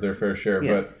deserve their fair share.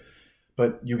 Yeah.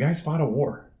 But you guys fought a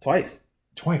war twice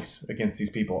against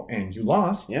these people, and you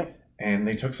lost. Yep. and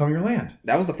they took some of your land.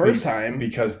 That was the first time.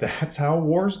 Because that's how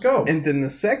wars go. And then the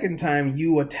second time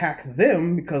you attack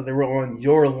them because they were on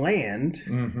your land.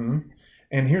 Mm-hmm.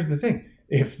 And here's the thing.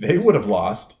 If they would have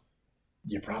lost,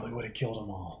 you probably would have killed them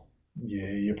all.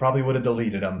 You probably would have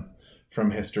deleted them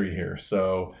from history here.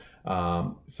 So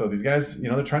these guys,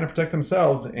 they're trying to protect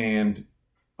themselves. And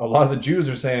a lot of the Jews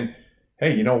are saying,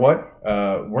 hey, you know what?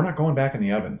 We're not going back in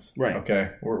the ovens. Right.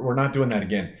 Okay. We're not doing that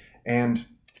again. And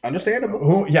understandable.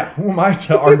 Who am I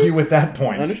to argue with that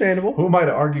point? Understandable. Who am I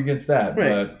to argue against that?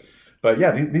 Right. But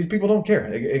yeah, these people don't care.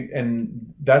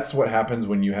 And that's what happens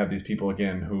when you have these people,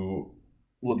 again, who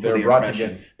they're brought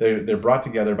together. They're brought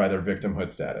together by their victimhood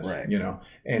status. Right.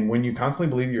 And when you constantly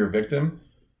believe you're a victim,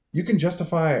 you can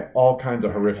justify all kinds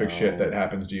of horrific shit that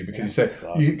happens to you because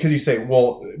you say,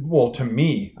 well, to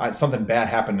me, something bad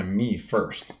happened to me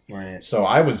first. Right. So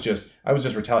I was just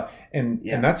retaliating,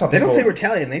 and that's how they don't say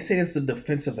retaliate. They say it's a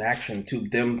defensive action to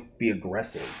them be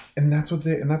aggressive. And that's what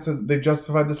they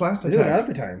justified this last attack. They do it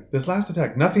every time. This last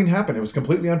attack, nothing happened. It was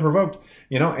completely unprovoked.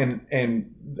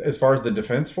 And as far as the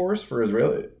defense force for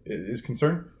Israel is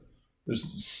concerned,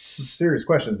 there's serious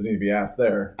questions that need to be asked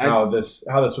there. How this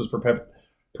was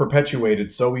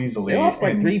perpetuated so easily. They lost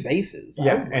 3 bases.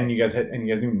 Yeah, and you guys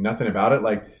knew nothing about it.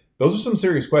 Like, those are some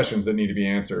serious questions that need to be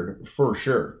answered for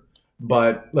sure.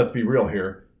 But let's be real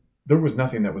here. There was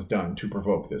nothing that was done to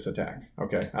provoke this attack.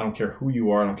 Okay, I don't care who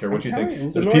you are. I don't care what you think. It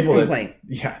was a noise complaint.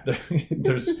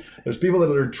 There's people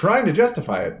that are trying to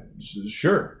justify it.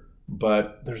 Sure,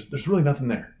 but there's really nothing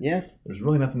there. Yeah, there's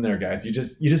really nothing there, guys. You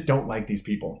just don't like these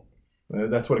people.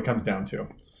 That's what it comes down to.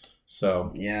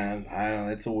 So yeah, I don't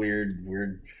know. It's a weird.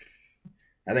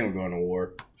 I think we're going to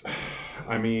war.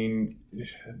 I mean,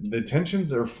 the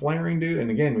tensions are flaring, dude.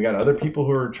 And again, we got other people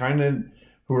who are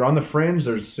on the fringe.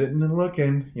 They're sitting and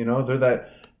looking. They're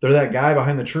that guy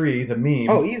behind the tree, the meme.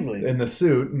 Oh, easily in the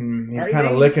suit, and he's kind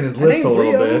of licking his lips a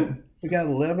little bit. We got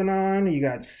Lebanon. You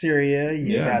got Syria.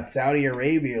 You got Saudi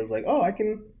Arabia. It's like, oh, I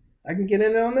can get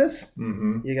in on this.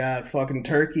 Mm-hmm. You got fucking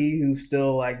Turkey, who's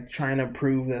still trying to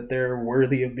prove that they're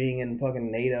worthy of being in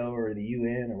fucking NATO or the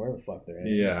UN or wherever the fuck they're in.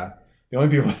 Yeah, the only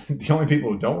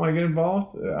people who don't want to get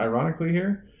involved, ironically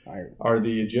here, are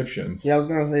the Egyptians. Yeah, I was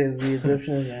gonna say is the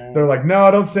Egyptians. Yeah. They're like, no,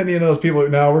 don't send any of those people.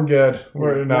 No, we're good.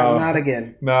 Not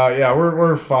again. No, yeah,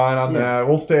 we're fine on that.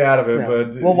 We'll stay out of it,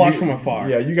 but we'll watch from afar.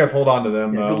 Yeah, you guys hold on to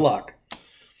them. Yeah, good luck.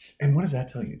 And what does that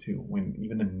tell you too? When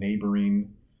even the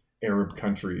neighboring Arab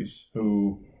countries,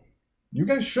 who you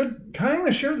guys should kind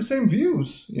of share the same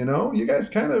views, you guys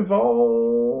kind of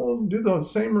all do the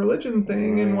same religion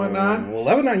thing and whatnot. Well,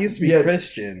 Lebanon used to be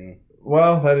Christian.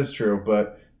 Well, that is true,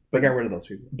 but they got rid of those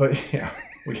people. But yeah,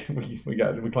 we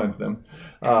cleansed them.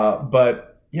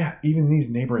 But yeah, even these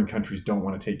neighboring countries don't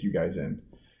want to take you guys in.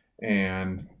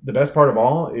 And the best part of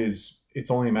all is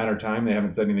it's only a matter of time. They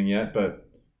haven't said anything yet, but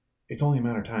it's only a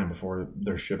matter of time before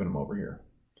they're shipping them over here.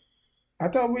 I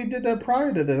thought we did that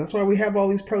prior to this. That's why we have all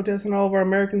these protests in all of our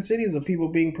American cities of people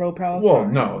being pro-Palestine. Well,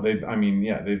 no, they've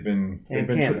been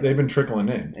trickling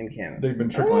in. In Canada, they've been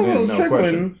trickling in. No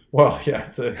question. Well, yeah,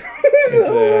 it's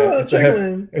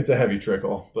a heavy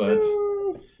trickle,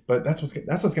 but that's what's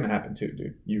going to happen too,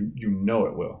 dude. You know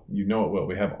it will. You know it will.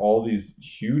 We have all these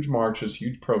huge marches,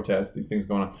 huge protests, these things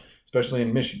going on, especially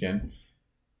in Michigan.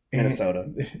 Minnesota.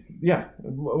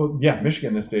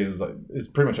 Michigan these days is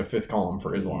pretty much a fifth column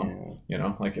for Islam,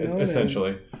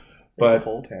 essentially. But it's a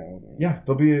whole town. Yeah,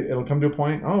 it'll come to a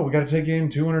point, we got to take in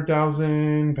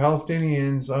 200,000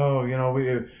 Palestinians.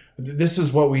 This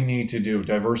is what we need to do.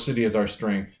 Diversity is our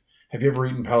strength. Have you ever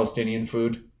eaten Palestinian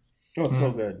food? Oh, it's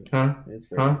so good. Huh? It's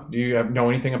very good. Do you know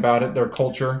anything about it, their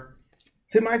culture?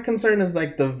 See, my concern is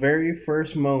the very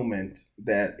first moment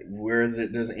that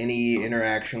there's any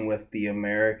interaction with the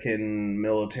American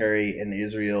military in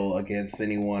Israel against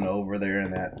anyone over there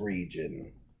in that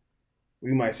region,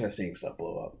 we might start seeing stuff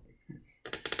blow up.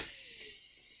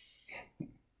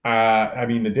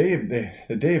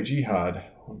 The day of jihad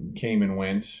came and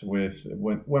went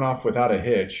off without a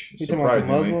hitch. You talking about the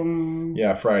Muslim?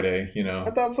 Yeah, Friday. I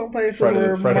thought some places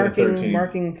were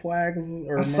marking flags.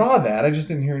 I saw that. I just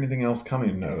didn't hear anything else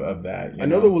coming of that. I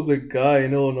know there was a guy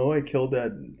in Illinois killed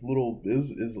that little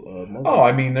Muslim. Oh,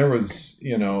 I mean, there was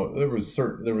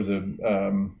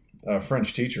a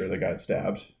French teacher that got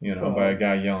stabbed. By a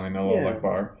guy yelling "Allah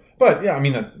Akbar." But yeah, I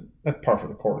mean that's par for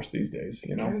the course these days.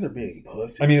 Guys are being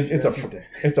pussies. I mean, it's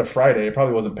a Friday. It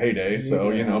probably wasn't payday,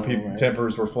 so people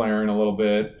tempers were flaring a little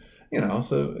bit.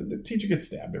 So the teacher gets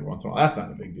stabbed every once in a while. That's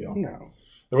not a big deal. No,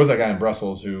 there was that guy in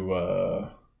Brussels who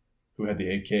had the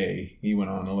AK. He went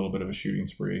on a little bit of a shooting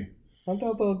spree. I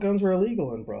thought the guns were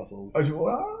illegal in Brussels.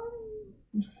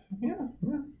 Yeah.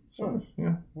 Sort of,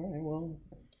 yeah. All right, well,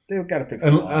 they've got to fix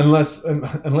the laws.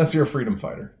 Unless you're a freedom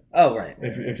fighter. Oh, right.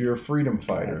 If you're a freedom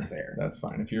fighter, That's fair. That's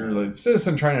fine. If you're a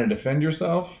citizen trying to defend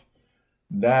yourself,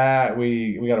 that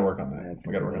we got to work on that. That's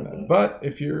we got to work on a that. But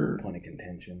if you're point of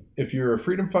contention, if you're a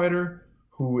freedom fighter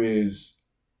who is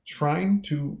trying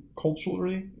to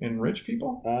culturally enrich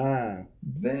people,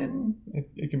 then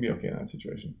it can be okay in that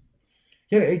situation.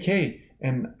 He had an AK,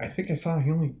 and I think I saw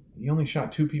he only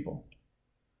shot 2 people.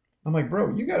 I'm like,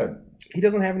 bro, you gotta. He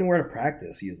doesn't have anywhere to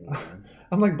practice using it.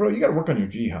 I'm like, bro, you gotta work on your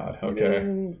jihad, okay?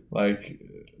 Yeah. Like,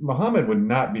 Muhammad would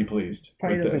not be pleased.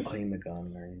 Probably with doesn't this. clean the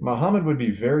gun or anything. Muhammad would be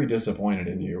very disappointed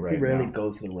in you right He rarely now.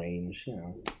 goes to the range, you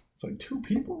know. It's like 2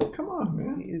 people? Come on,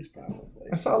 man. He is probably.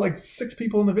 I saw like 6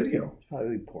 people in the video. He's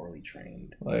probably poorly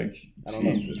trained. Like, I don't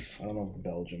Jesus. know. I don't know if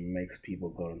Belgium makes people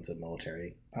go into the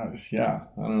military. Yeah,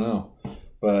 I don't know.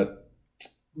 But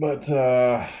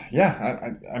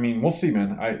yeah, I mean, we'll see,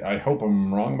 man. I hope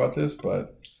I'm wrong about this,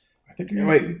 but I think you're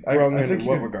going to see... wrong I in think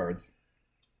what regards?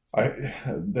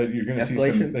 That you're going to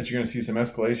see some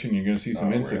escalation. You're going to see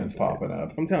some incidents popping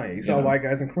up. I'm telling you, you saw white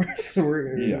guys in commercials.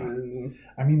 Yeah,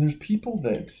 I mean, there's people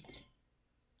that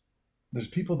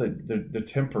the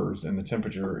tempers and the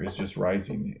temperature is just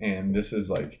rising, and this is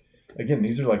like, again,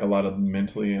 these are like a lot of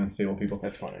mentally unstable people.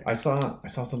 That's funny. I saw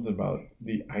something about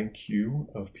the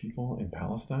IQ of people in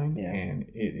Palestine, and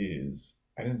it is.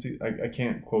 I didn't see. I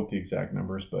can't quote the exact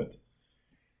numbers, but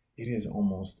it is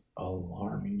almost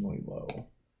alarmingly low.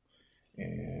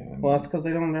 And well, that's because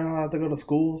they're not allowed to go to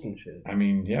schools and shit. I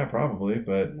mean, yeah, probably,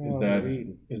 but is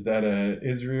that a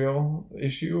Israel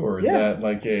issue, or is that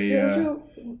like Israel,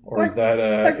 or like, is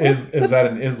that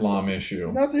an Islam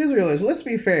issue? That's Israel issue. Let's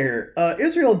be fair.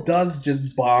 Israel does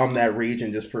just bomb that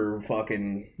region just for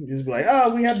fucking just be like,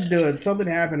 oh, we had to do it. Something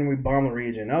happened, and we bombed the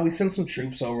region. Oh, we sent some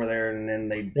troops over there, and then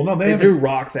they threw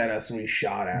rocks at us, and we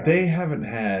shot at them. They haven't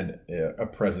had a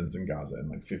presence in Gaza in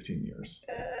like 15 years.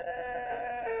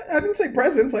 I didn't say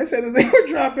presence. I said that they were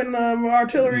dropping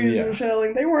artillery and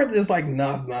shelling. They weren't just like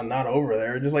not over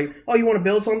there. Just like, oh, you want to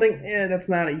build something? Yeah, that's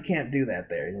not it. You can't do that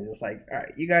there. And you're just like, all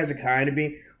right, you guys are kind of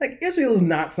being like, Israel's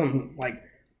not some like,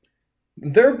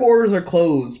 their borders are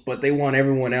closed, but they want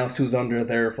everyone else who's under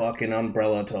their fucking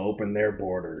umbrella to open their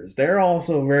borders. They're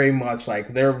also very much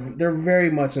like they're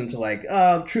very much into like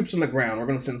troops on the ground. We're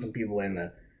gonna send some people in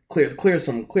to clear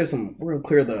some. We're gonna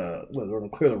clear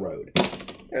the road.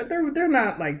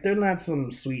 They're not some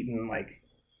sweet and like.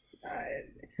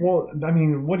 Well, I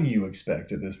mean, what do you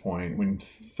expect at this point when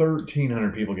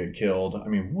 1,300 people get killed? I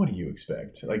mean, what do you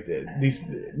expect? Like these,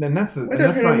 and that's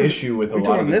my issue with a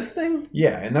lot of this thing.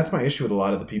 Yeah, and that's my issue with a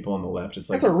lot of the people on the left. It's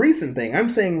like that's a recent thing. I'm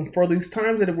saying for these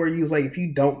times where you like, if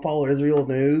you don't follow Israel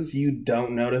news, you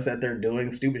don't notice that they're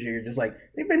doing stupid shit. You're just like,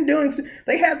 they've been doing.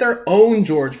 They had their own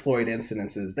George Floyd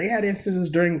incidences. They had incidents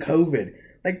during COVID.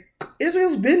 Like,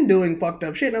 Israel's been doing fucked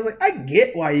up shit. And I was like, I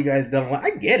get why you guys don't like.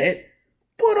 I get it.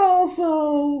 But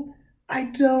also, I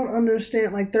don't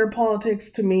understand. Like, their politics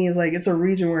to me is like, it's a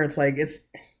region where it's like,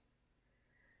 it's.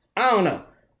 I don't know.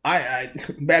 I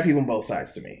bad people on both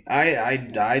sides to me.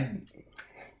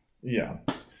 Yeah.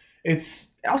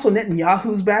 It's. Also,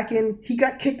 Netanyahu's back in. He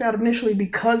got kicked out initially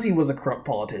because he was a corrupt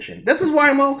politician. This is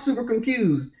why I'm all super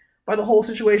confused by the whole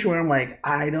situation where I'm like,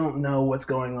 I don't know what's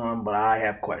going on, but I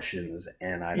have questions,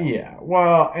 and I don't. Yeah,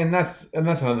 well, and that's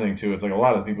another thing too. It's like a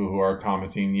lot of the people who are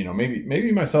commenting, you know,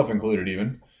 maybe myself included,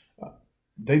 even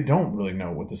they don't really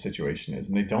know what the situation is,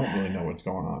 and they don't really know what's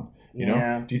going on. You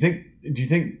know, do you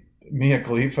think Mia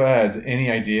Khalifa has any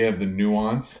idea of the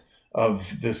nuance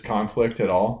of this conflict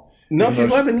at all? No,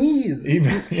 she's Lebanese. She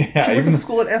went to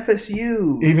school at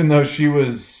FSU. Even though she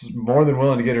was more than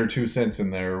willing to get her 2 cents in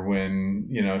there when,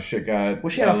 you know, shit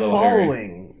got she had a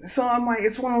following. Hairy. So I'm like,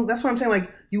 that's what I'm saying. Like,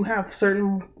 you have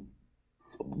certain,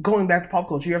 going back to pop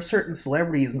culture, you have certain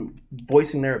celebrities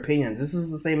voicing their opinions. This is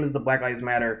the same as the Black Lives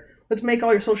Matter. Let's make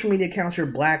all your social media accounts your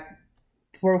black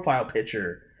profile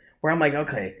picture. Where I'm like,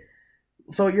 okay.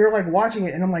 So you're like watching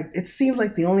it, and I'm like, it seems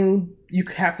like you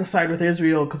have to side with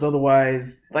Israel because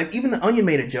otherwise, like even The Onion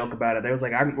made a joke about it. They was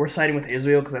like, we're siding with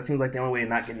Israel because that seems like the only way to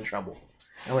not get in trouble.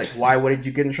 And like, why would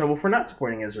you get in trouble for not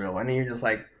supporting Israel? And then you're just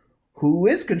like, who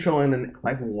is controlling and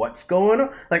like what's going on?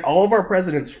 Like all of our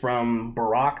presidents from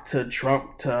Barack to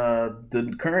Trump to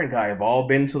the current guy have all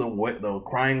been to the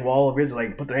crying wall of Israel.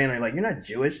 Like put their hand on, like, you're not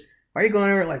Jewish. Why are you going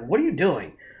over? Like, what are you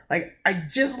doing? Like,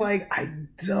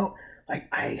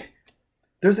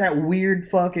 there's that weird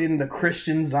fucking the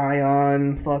Christian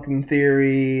Zion fucking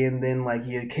theory, and then like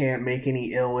you can't make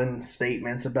any ill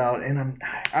statements about. And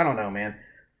I don't know, man.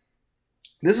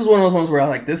 This is one of those ones where I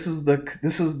like this is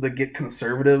the get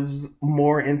conservatives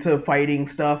more into fighting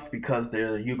stuff because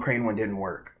the Ukraine one didn't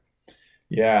work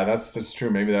Yeah, that's true.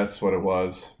 Maybe that's what it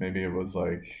was. Maybe it was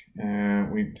like,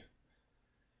 we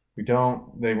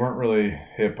don't. They weren't really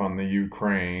hip on the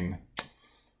Ukraine.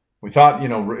 We thought,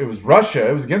 it was Russia.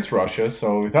 It was against Russia,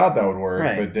 so we thought that would work.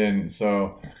 Right. But then,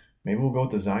 so maybe we'll go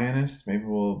with the Zionists. Maybe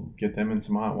we'll get them in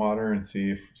some hot water and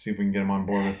see if we can get them on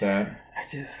board with that.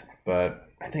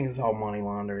 I think it's all money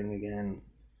laundering again.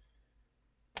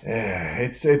 Yeah,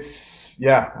 it's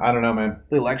I don't know, man.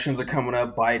 The elections are coming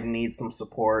up. Biden needs some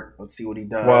support. Let's see what he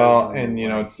does. Well, and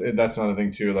that's another thing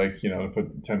too. Like, to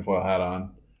put tinfoil hat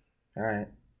on. All right.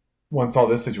 Once all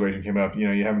this situation came up, you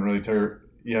haven't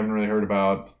really heard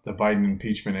about the Biden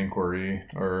impeachment inquiry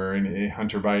or any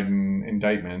Hunter Biden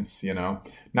indictments. Not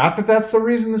that that's the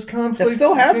reason this conflict that's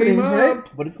still happening, came up, right?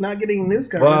 But it's not getting news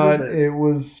coverage. But it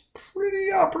was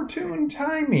pretty opportune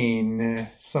timing,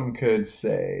 some could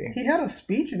say. He had a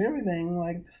speech and everything.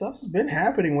 Like, the stuff's been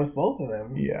happening with both of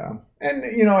them. Yeah, and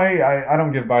hey, I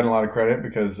don't give Biden a lot of credit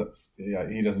because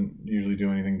he doesn't usually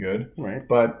do anything good, right?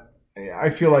 But I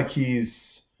feel like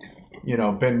he's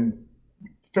been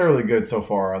fairly good so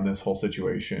far on this whole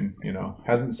situation.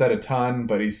 Hasn't said a ton,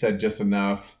 but he said just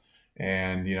enough.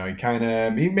 And,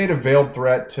 he made a veiled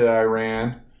threat to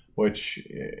Iran, which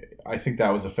I think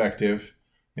that was effective,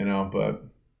 but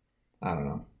I don't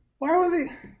know. Why was he?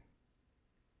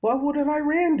 What did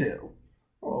Iran do?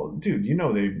 Well, dude,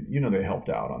 they helped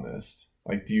out on this.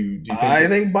 Like, do you think I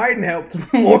think Biden helped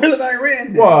more than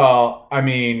Iran did. Well, I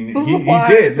mean, so he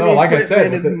did. No, like I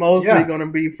said, it's mostly going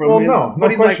to be from his. No but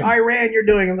he's question. like, Iran, you're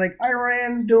doing. I was like,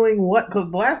 Iran's doing what?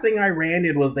 Because the last thing Iran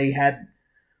did was they had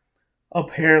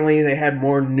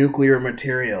more nuclear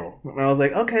material. And I was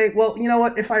like, okay, well, you know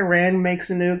what? If Iran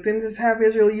makes a nuke, then just have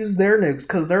Israel use their nukes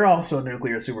because they're also a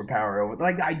nuclear superpower.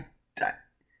 Like,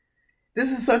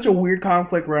 this is such a weird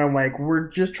conflict where I'm like, we're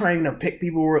just trying to pick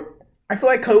people. I feel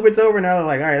like COVID's over now. They're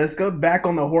like, all right, let's go back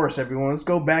on the horse, everyone. Let's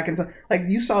go back into, like,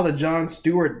 you saw the Jon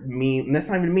Stewart meme, and that's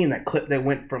not even a meme, that clip that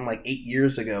went from like 8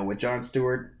 years ago with Jon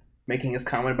Stewart making his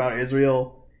comment about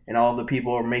Israel, and all of the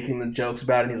people are making the jokes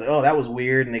about it, and he's like, oh, that was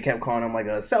weird, and they kept calling him like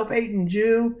a self-hating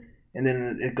Jew, and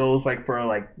then it goes like for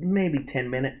like maybe 10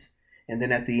 minutes, and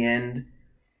then at the end,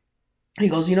 he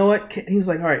goes, you know what? He's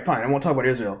like, all right, fine, I won't talk about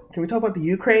Israel. Can we talk about the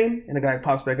Ukraine? And the guy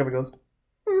pops back up and goes,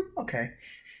 okay.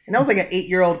 And that was like an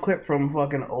 8-year-old clip from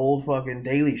old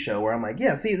Daily Show where I'm like,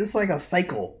 yeah, see, this is like a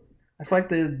cycle. I feel like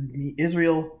the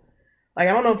Israel, like,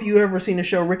 I don't know if you ever seen the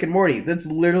show Rick and Morty. That's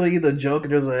literally the joke.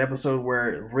 There's an episode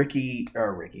where Rick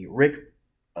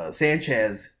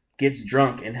Sanchez gets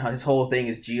drunk and his whole thing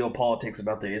is geopolitics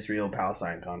about the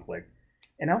Israel-Palestine conflict.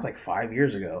 And that was like 5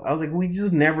 years ago. I was like, we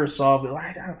just never solved it.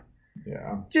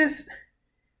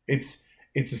 It's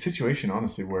a situation,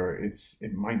 honestly, where it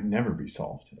might never be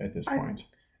solved at this point.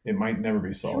 It might never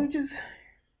be solved. Can we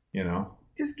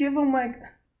just give them, like,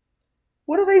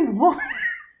 what do they want?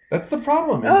 That's the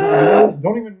problem. Is they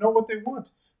don't even know what they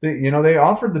want. They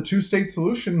offered the 2-state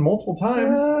solution multiple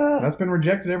times. That's been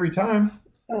rejected every time.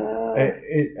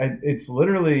 It's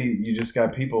literally, you just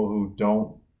got people who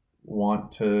don't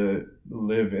want to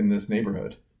live in this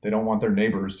neighborhood. They don't want their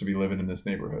neighbors to be living in this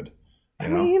neighborhood. I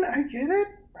mean, I get it,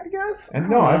 I guess. And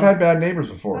no, I've had bad neighbors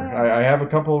before. I have a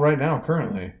couple right now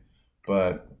currently.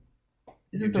 But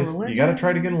you got to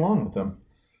try to get along with them.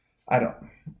 I don't know.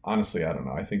 I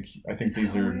think it's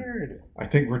these so are weird. I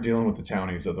think we're dealing with the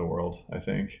townies of the world, I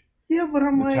think. Yeah, but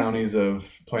I'm the townies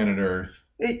of planet Earth.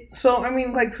 There's so many,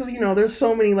 like,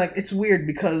 it's weird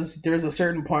because there's a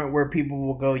certain point where people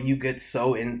will go, you get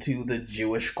so into the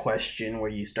Jewish question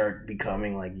where you start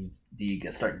becoming like, do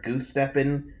you start goose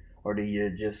stepping, or do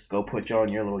you just go put you on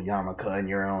your little yarmulke and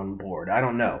your own board? I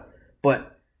don't know. But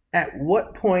at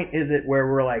what point is it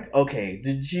where we're like, okay,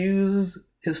 the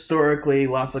Jews, historically,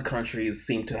 lots of countries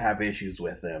seem to have issues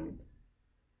with them.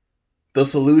 The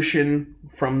solution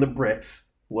from the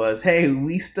Brits was, hey,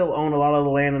 we still own a lot of the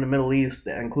land in the Middle East,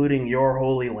 including your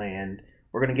holy land.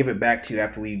 We're going to give it back to you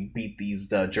after we beat these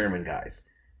German guys.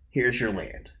 Here's your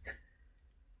land.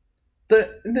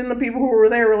 Then the people who were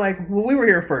there were like, well, we were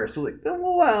here first. I was like,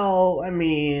 well, I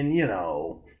mean, And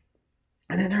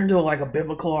then it turned into like a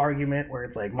biblical argument where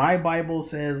it's like, my Bible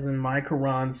says and my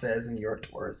Quran says and your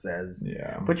Torah says.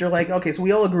 Yeah. But you're like, okay, so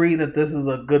we all agree that this is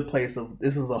a good place,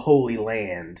 this is a holy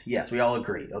land. Yes, we all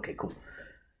agree. Okay, cool.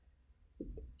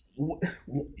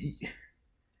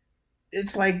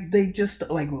 It's like they just,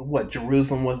 like, what,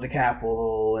 Jerusalem was the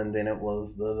capital and then it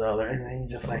was the other, and then you're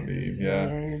just like,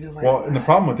 you're just like, well, and the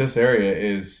problem with this area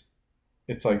is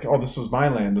it's like, oh, this was my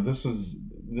land, or this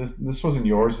wasn't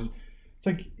yours. It's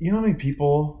like, how many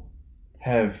people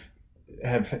have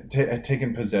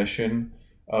taken possession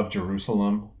of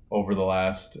Jerusalem over the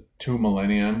last 2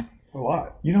 millennia? A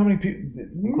lot. You know how many people,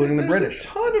 Including the British. A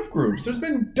ton of groups. There's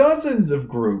been dozens of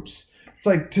groups. It's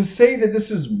like to say that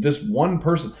this is this one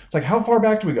person. It's like, how far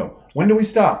back do we go? When do we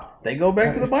stop? They go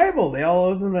back to the Bible. They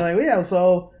all of them are like, well, yeah,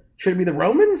 so should it be the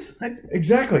Romans?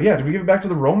 Exactly. Yeah. Do we give it back to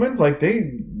the Romans? Like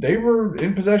they were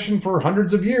in possession for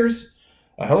hundreds of years,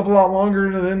 a hell of a lot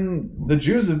longer than the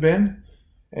Jews have been.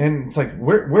 And it's like,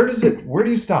 where do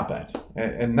you stop at?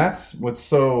 And that's what's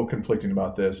so conflicting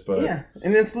about this. But yeah,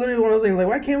 and it's literally one of those things like,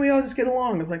 why can't we all just get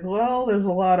along? It's like, well, there's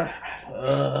a lot of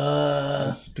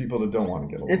there's people that don't want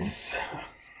to get along.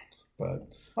 But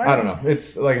I don't know.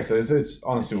 It's like I said. It's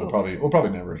honestly, we'll probably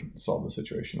never solve the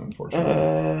situation. Unfortunately,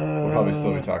 we'll probably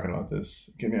still be talking about this.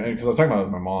 Because I was talking about it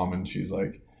with my mom, and she's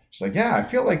like, yeah, I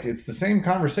feel like it's the same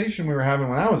conversation we were having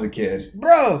when I was a kid,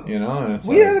 bro. You know, and it's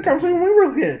we had the conversation when we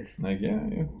were kids. Like, yeah,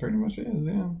 it pretty much is,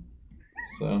 yeah.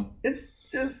 So it's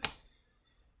just,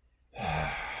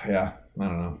 yeah, I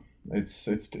don't know.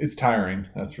 It's tiring,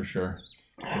 that's for sure.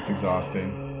 It's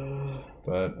exhausting,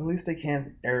 but at least they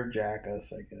can't airjack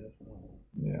us, I guess.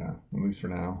 Yeah, at least for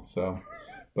now. So,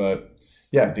 but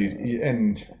yeah, dude,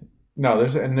 and no,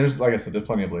 there's like I said, there's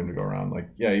plenty of blame to go around. Like,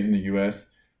 yeah, even the U.S.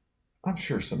 I'm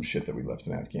sure some shit that we left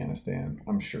in Afghanistan,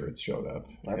 I'm sure it's showed up.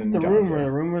 That's the rumor.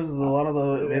 The rumor is a lot of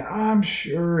the... I'm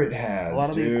sure it has, a lot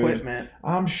of the equipment.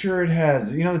 I'm sure it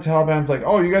has. You know, the Taliban's like,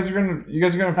 oh, you guys are gonna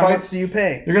fight? How much do you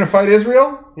pay? You're gonna fight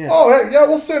Israel? Yeah. Oh, hey, yeah,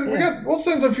 we'll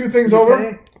send a few things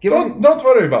over. Don't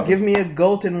worry about it. Give me a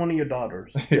goat and one of your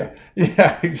daughters. Yeah,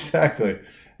 exactly.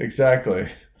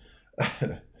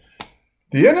 The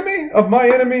enemy of my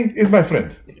enemy is my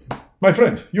friend. My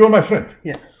friend, you are my friend.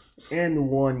 Yeah. And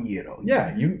 €1.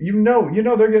 Yeah, you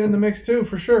know they're getting in the mix too,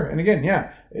 for sure. And again,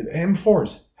 yeah,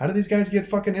 M4s. How did these guys get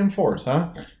fucking M4s,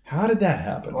 huh? How did that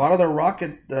happen? A lot of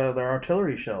their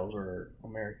artillery shells are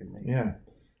American made. Yeah.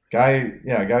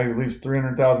 A guy who leaves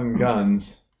 300,000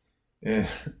 guns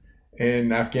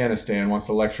in Afghanistan wants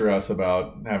to lecture us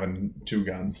about having 2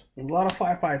 guns. A lot of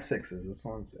 5.56s, that's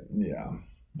what I'm saying. Yeah,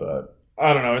 but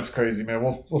I don't know. It's crazy, man.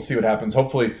 We'll see what happens.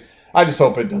 Hopefully, I just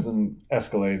hope it doesn't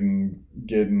escalate and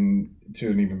get into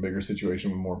an even bigger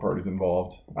situation with more parties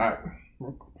involved. I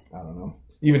don't know.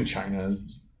 Even China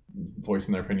is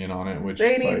voicing their opinion on it, which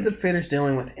they need to finish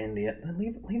dealing with India.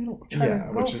 Leave it. China,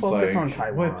 go focus on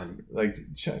Taiwan.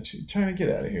 China, get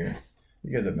out of here.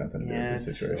 You guys have nothing to do with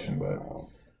this situation, but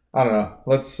I don't know.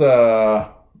 Let's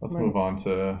move on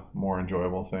to more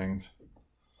enjoyable things,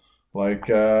 like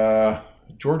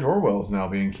George Orwell is now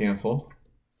being canceled.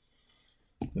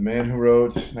 The man who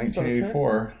wrote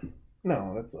 1984.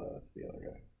 No, that's the other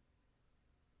guy.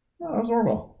 No, that was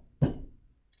Orwell.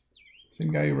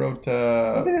 Same guy who wrote...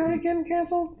 Wasn't he already getting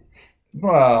canceled?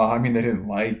 Well, I mean, they didn't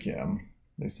like him.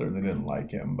 They certainly didn't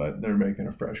like him, but they're making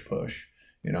a fresh push,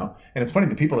 you know? And it's funny,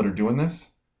 the people that are doing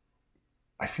this,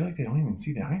 I feel like they don't even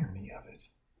see the irony of it.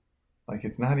 Like,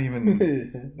 it's not even...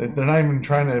 they're not even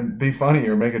trying to be funny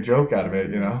or make a joke out of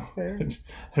it, you know?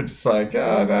 They're just like,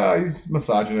 oh, no, he's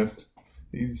misogynist.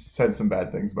 He's said some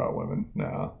bad things about women.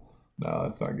 No,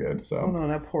 that's not good. So, oh no,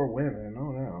 not poor women. Oh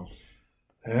no.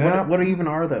 Yeah. What even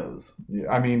are those?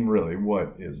 Yeah, I mean, really,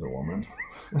 what is a woman?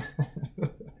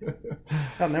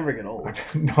 That'll never get old.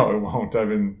 No, it won't. I've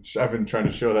been trying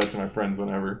to show that to my friends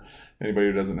whenever anybody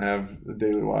who doesn't have the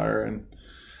Daily Wire and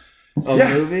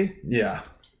movie. Yeah,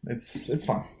 it's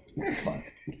fun. It's fun.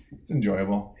 It's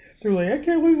enjoyable. They're like, I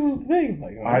can't believe this is a thing.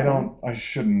 Like, I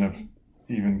shouldn't have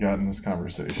even gotten this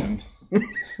conversation.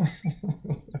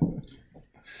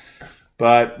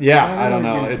 But yeah, I don't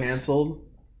know. It's canceled.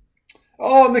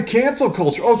 Oh, and the cancel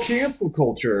culture. Oh, cancel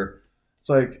culture. It's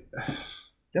like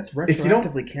that's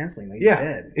retroactively canceling. Like, yeah.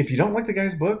 Dead. If you don't like the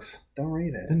guy's books, don't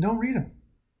read it. Then don't read them.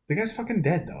 The guy's fucking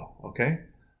dead, though. Okay,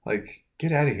 like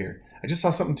get out of here. I just saw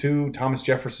something too. Thomas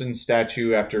Jefferson's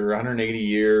statue, after 180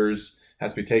 years,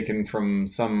 has to be taken from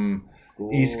some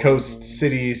East Coast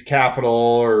city's capital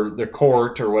or their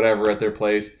court or whatever at their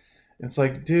place. It's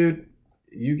like, dude,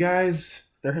 you guys...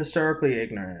 They're historically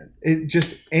ignorant.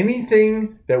 Just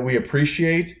anything that we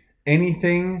appreciate,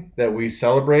 anything that we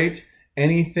celebrate,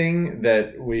 anything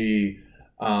that we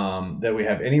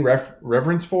have any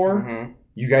reverence for,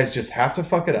 you guys just have to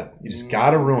fuck it up. You just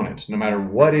got to ruin it, no matter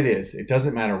what it is. It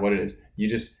doesn't matter what it is. You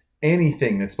just...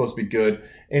 Anything that's supposed to be good,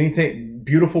 anything,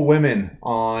 beautiful women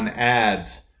on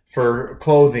ads for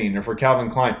clothing or for Calvin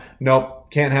Klein.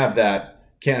 Nope, can't have that.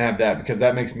 Can't have that because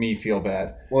that makes me feel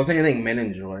bad. Well, it's anything men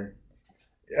enjoy.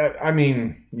 I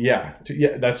mean, yeah,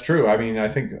 that's true. I mean, I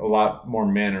think a lot more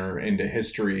men are into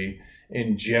history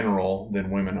in general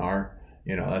than women are.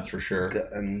 You know, that's for sure.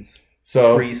 Guns.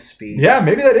 So free speech. Yeah,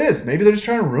 maybe that is. Maybe they're just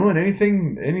trying to ruin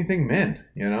anything men.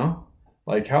 You know.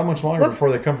 Like, how much longer before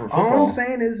they come for football? All I'm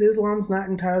saying is Islam's not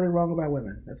entirely wrong about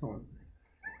women. That's all.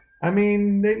 I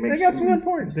mean, they got some good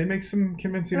points. They make some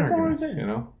convincing That's arguments. You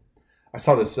know, I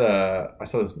saw this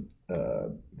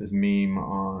this meme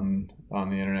on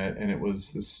the internet, and it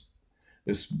was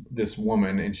this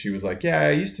woman, and she was like, "Yeah,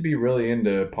 I used to be really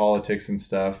into politics and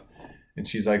stuff," and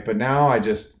she's like, "But now I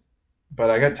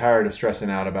got tired of stressing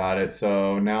out about it,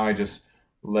 so now I just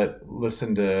let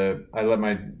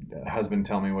my husband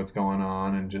tell me what's going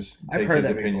on and just take his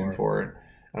opinion for it."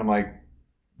 And I'm like,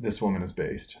 this woman is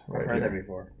based right I've heard here. that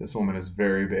before. This woman is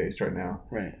very based right now.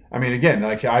 Right. I mean, again,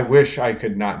 like, I wish I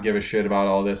could not give a shit about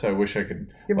all this. I wish I could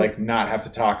not have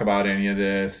to talk about any of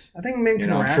this. I think men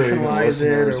can I'm sure even rationalize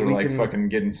listeners it, are like fucking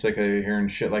getting sick of hearing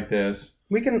shit like this.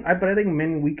 But I think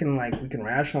men we can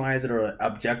rationalize it or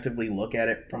objectively look at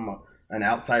it from an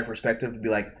outside perspective to be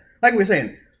like we were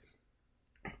saying.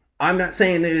 I'm not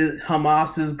saying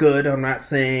Hamas is good. I'm not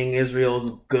saying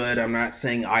Israel's good. I'm not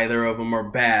saying either of them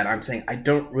are bad. I'm saying I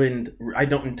don't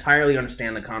entirely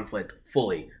understand the conflict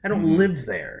fully. I don't live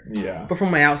there. Yeah. But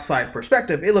from my outside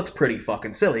perspective, it looks pretty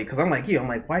fucking silly because I'm like you. I'm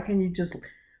like, why can't you just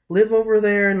live over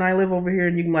there and I live over here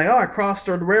and you can be like, oh, I crossed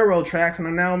the railroad tracks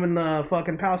and now I'm in the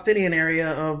fucking Palestinian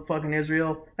area of fucking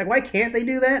Israel. Like, why can't they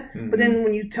do that? Mm-hmm. But then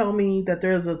when you tell me that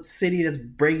there's a city that's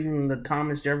breaking the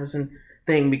Thomas Jefferson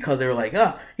thing because they were like,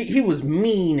 oh, he was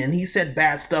mean and he said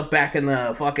bad stuff back in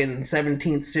the fucking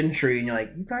 17th century, and you're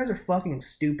like, you guys are fucking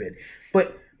stupid.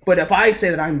 But if I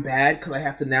say that I'm bad because I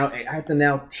have to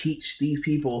now teach these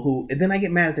people who, and then I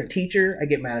get mad at their teacher, I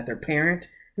get mad at their parent,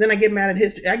 and then I get mad at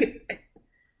history.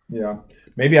 Yeah,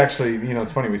 maybe actually,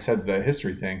 it's funny we said the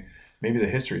history thing. Maybe the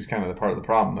history is kind of the part of the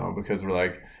problem though, because we're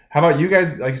like, how about you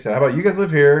guys? Like you said, how about you guys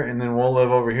live here and then we'll live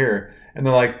over here? And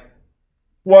they're like,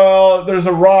 well, there's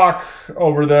a rock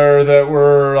over there that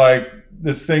we're like,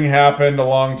 this thing happened a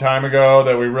long time ago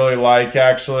that we really like,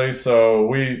 actually. So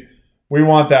we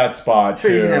want that spot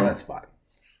too. You can have that spot.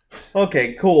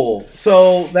 Okay, cool.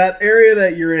 So that area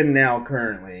that you're in now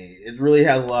currently, it really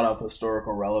has a lot of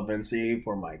historical relevancy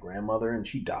for my grandmother, and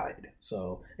she died.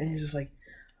 So, and you're just like,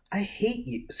 I hate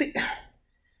you. See,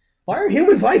 why are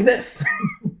humans like this?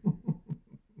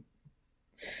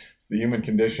 It's the human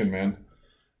condition, man.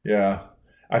 Yeah.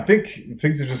 I think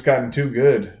things have just gotten too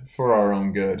good for our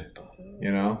own good.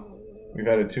 We've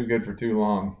had it too good for too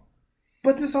long.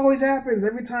 But this always happens.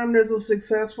 Every time there's a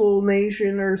successful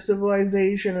nation or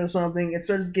civilization or something, it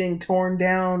starts getting torn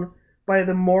down by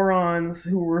the morons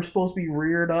who were supposed to be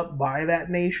reared up by that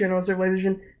nation or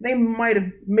civilization. There might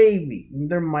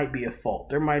be a fault.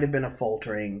 There might have been a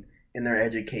faltering in their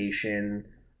education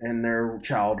and their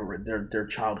childhood.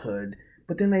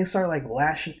 But then they start like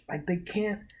lashing, like they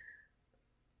can't.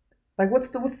 Like, what's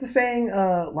the saying?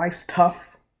 Life's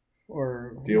tough,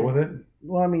 or deal with it.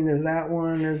 Well, I mean, there's that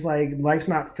one. There's like life's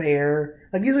not fair.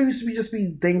 Like, these used to just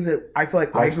be things that I feel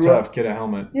like life's I grew tough. up. Get a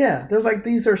helmet. Yeah, there's like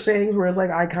these are sayings where it's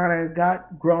like I kind of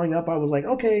got growing up. I was like,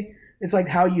 okay, it's like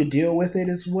how you deal with it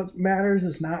is what matters.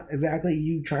 It's not exactly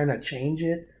you trying to change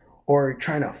it or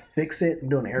trying to fix it. I'm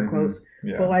doing air quotes,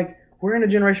 yeah. But like we're in a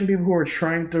generation of people who are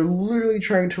they're literally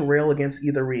trying to rail against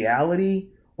either reality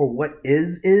or what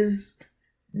is.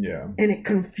 Yeah. And it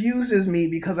confuses me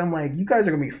because I'm like, you guys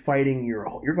are going to be fighting you're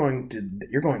going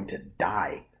to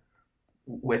die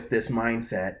with this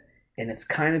mindset. And it's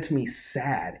kind of, to me,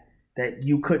 sad that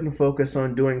you couldn't focus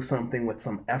on doing something with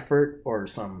some effort or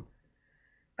some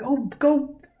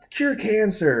go cure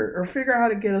cancer or figure out how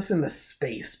to get us into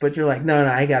space. But you're like, no,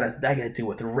 I gotta deal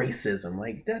with racism.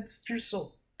 Like, you're so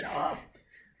dumb.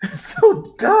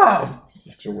 So dumb. It's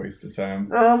such a waste of time.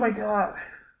 Oh my God.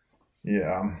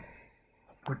 Yeah.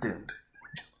 We're doomed.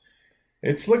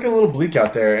 It's looking a little bleak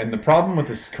out there, and the problem with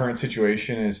this current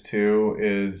situation is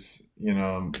those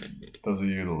of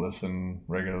you that listen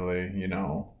regularly,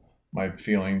 my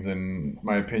feelings and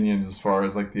my opinions as far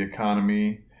as like the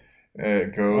economy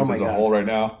goes as a whole right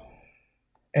now.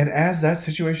 And as that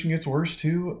situation gets worse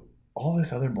too, all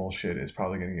this other bullshit is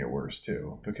probably going to get worse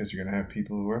too, because you're going to have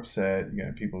people who are upset, you're going to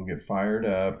have people who get fired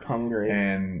up, hungry,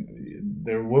 and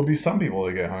there will be some people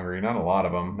that get hungry. Not a lot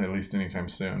of them, at least anytime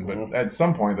soon, but at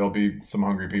some point there'll be some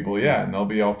hungry people, and they'll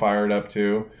be all fired up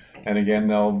too. And again,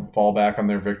 they'll fall back on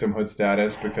their victimhood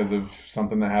status because of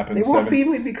something that happened. They won't feed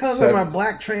me because of my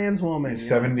black trans woman.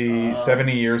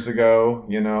 70 years ago,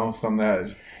 some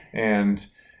that, and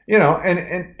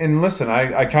listen,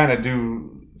 I kind of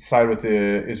do side with the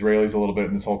Israelis a little bit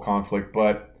in this whole conflict,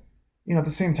 but at the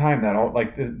same time, that all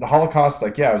like the Holocaust,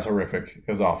 like, yeah, it was horrific,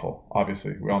 it was awful.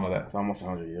 Obviously, we all know that. It's almost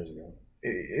 100 years ago.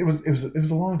 It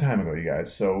was a long time ago, you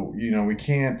guys. So we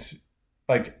can't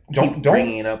Like, Keep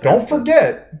bringing it up. don't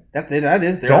forget. That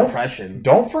is their oppression.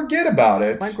 Don't forget about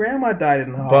it. My grandma died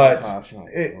in the But Holocaust.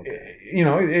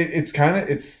 it's kind of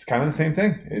the same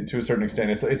thing to a certain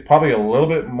extent. It's probably a little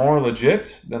bit more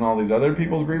legit than all these other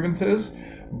people's grievances.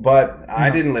 But I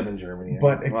didn't live in Germany.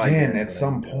 But again, at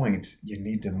some point, you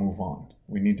need to move on.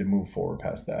 We need to move forward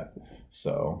past that.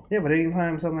 So yeah, but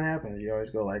anytime something happens, you always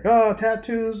go like, "Oh,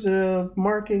 tattoos,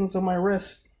 markings on my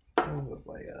wrist." It's just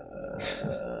like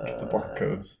the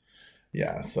barcodes.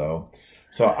 Yeah. So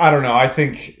I don't know. I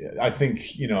think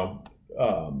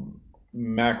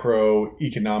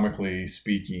macroeconomically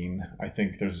speaking, I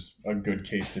think there's a good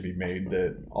case to be made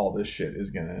that all this shit is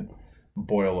gonna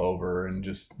boil over and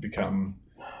just become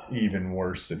even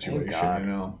worse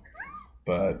situation.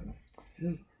 But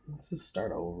let's just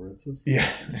start over. Let's just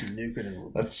nuke it.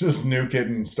 Let's just nuke it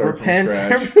and start Repent,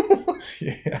 from scratch.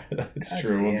 Yeah, that's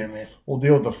true. We'll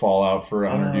deal with the fallout for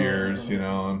 100 years, and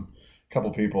a couple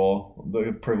people,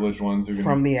 the privileged ones who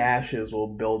from the ashes, we'll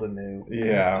build a new.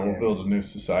 We'll build a new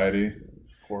society.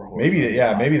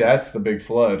 Maybe that's the big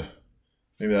flood.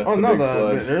 Maybe that's big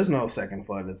flood. There's no second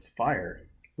flood. It's fire.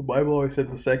 The Bible always said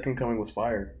the second coming was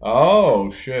fire.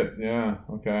 Oh shit! Yeah.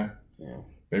 Okay. Yeah.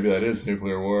 Maybe that is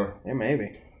nuclear war. Yeah,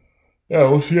 maybe. Yeah,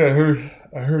 we'll see. I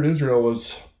heard Israel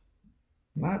was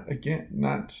not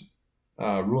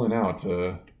ruling out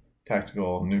a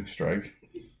tactical nuke strike.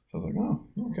 So I was like, oh,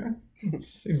 okay. It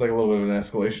seems like a little bit of an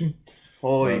escalation.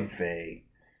 Holy vey.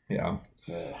 Yeah.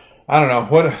 I don't know.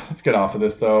 Let's get off of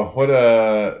this though.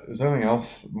 Is there anything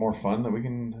else more fun that we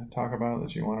can talk about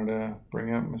that you wanted to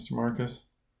bring up, Mr. Marcus?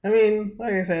 I mean,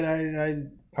 like I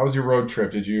said, how was your road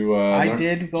trip? Did you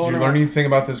did you learn anything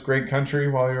about this great country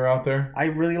while you were out there? I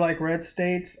really like red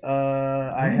states.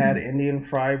 I had Indian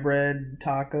fry bread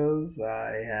tacos.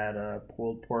 I had a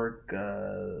pulled pork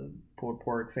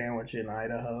sandwich in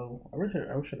Idaho. I wish I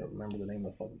remember the name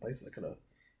of the fucking place. I could have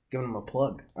given them a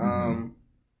plug.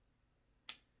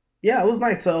 Yeah, it was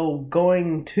nice. So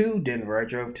going to Denver, I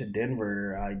drove to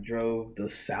Denver. I drove the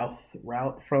south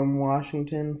route from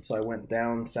Washington. So I went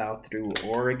down south through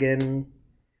Oregon.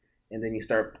 And then you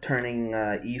start turning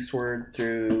eastward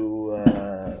through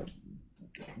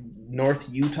North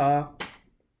Utah.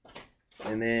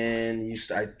 And then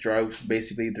I drove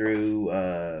basically through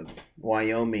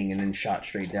Wyoming and then shot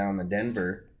straight down to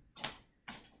Denver.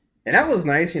 And that was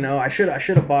nice, I should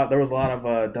have bought. There was a lot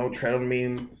of Don't Tread on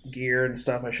Me gear and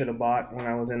stuff I should have bought when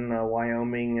I was in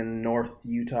Wyoming and North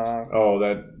Utah. Oh,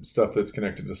 that stuff that's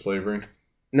connected to slavery?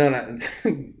 No,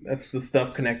 that's the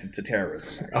stuff connected to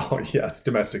terrorism. Actually. Oh, yeah, it's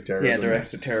domestic terrorism. Yeah,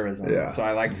 domestic terrorism. Yeah. So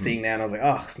I liked seeing that, and I was like,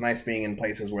 oh, it's nice being in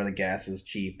places where the gas is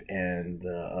cheap and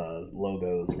the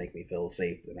logos make me feel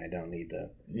safe, and I don't need to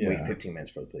wait 15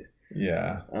 minutes for the police.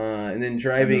 Yeah. And then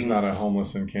driving. There's not a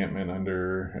homeless encampment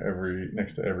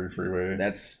next to every freeway.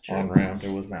 That's true. On ramp.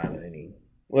 There was not any.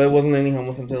 Well, it wasn't any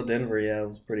homeless until Denver. Yeah, it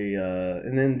was pretty.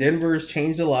 And then Denver's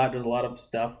changed a lot. There's a lot of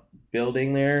stuff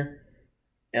building there.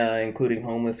 Including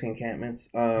homeless encampments.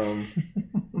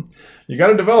 You got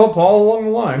to develop all along the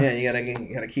line. Yeah, you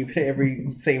gotta keep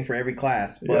it same for every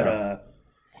class. But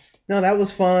no, that was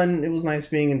fun. It was nice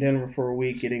being in Denver for a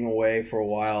week, getting away for a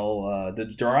while. The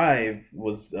drive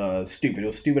was stupid. It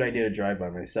was a stupid idea to drive by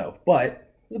myself, but it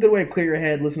was a good way to clear your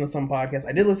head. Listen to some podcasts.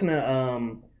 I did listen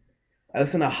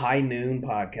to High Noon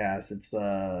podcast. It's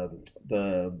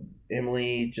the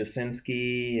Emily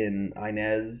Jasinski and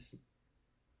Inez.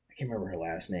 I can't remember her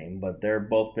last name, but they're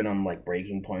both been on like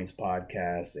Breaking Point's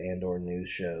podcasts and or news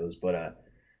shows. But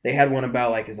they had one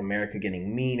about like, is America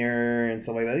getting meaner and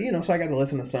stuff like that. So I got to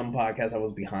listen to some podcasts I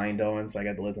was behind on, so I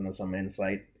got to listen to some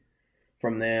insight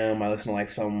from them. I listened to like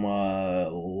some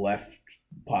left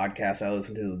podcasts. I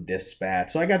listened to the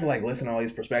Dispatch, so I got to like listen to all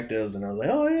these perspectives, and I was like,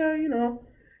 oh yeah,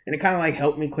 and it kind of like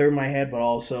helped me clear my head, but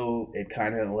also it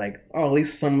kind of like, oh, at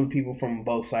least some of the people from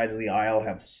both sides of the aisle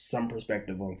have some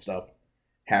perspective on stuff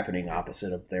happening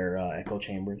opposite of their echo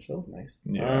chambers. So it was nice.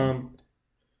 Yeah.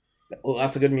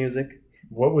 Lots of good music.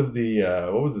 What was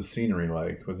the scenery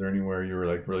like? Was there anywhere you were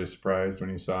like really surprised when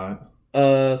you saw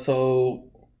it?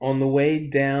 So on the way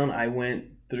down, I went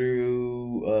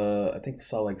through I think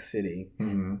Salt Lake City.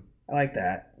 Mm-hmm. I like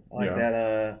that.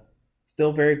 That.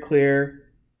 Still very clear.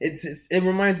 It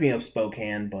reminds me of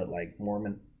Spokane, but like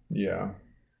Mormon. Yeah.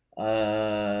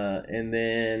 And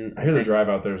then I hear the drive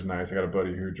out there is nice. I got a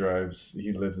buddy who drives.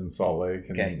 He lives in Salt Lake,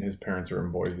 and his parents are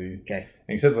in Boise. Okay, and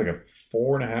he says it's like a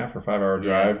 4.5 or 5 hour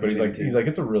drive, but he's like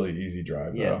it's a really easy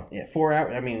drive. Yeah, though. 4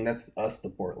 hours. I mean, that's us to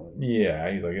Portland.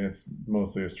 Yeah, he's like, and it's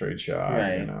mostly a straight shot.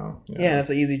 Right. Yeah, it's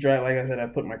an easy drive. Like I said, I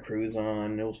put my cruise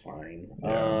on. It was fine.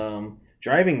 Yeah.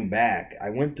 Driving back, I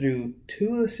went through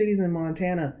 2 of the cities in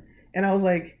Montana, and I was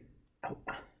like, I'm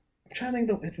trying to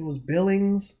think if it was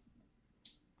Billings,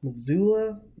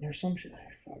 Missoula, or some shit.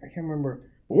 Fuck, I can't remember.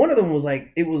 But one of them was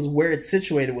like, it was where it's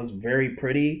situated was very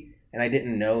pretty, and I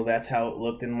didn't know that's how it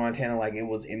looked in Montana. Like it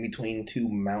was in between two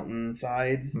mountain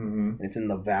sides, and it's in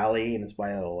the valley, and it's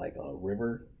by a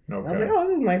river. Okay. And I was like, oh,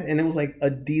 this is nice, and it was like a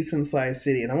decent sized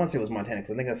city. And I want to say it was Montana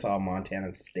because I think I saw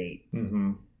Montana State,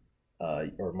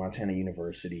 or Montana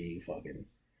University, fucking.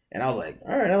 And I was like,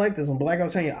 all right, I like this one. But like I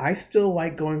was telling you, I still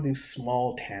like going through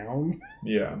small towns.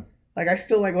 Yeah. Like I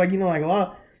still like a lot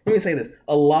of, let me say this,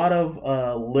 a lot of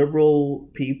liberal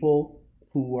people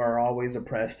who are always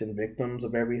oppressed and victims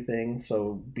of everything.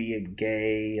 So be it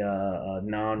gay,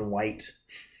 non-white,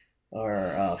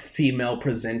 or female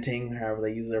presenting, however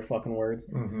they use their fucking words.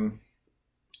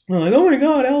 They're like, oh my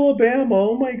God, Alabama,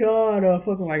 oh my God,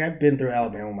 fucking, like, I've been through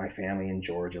Alabama with my family in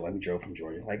Georgia, like, we drove from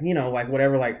Georgia, like, you know, like,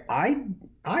 whatever, like, I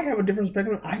have a different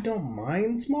perspective. I don't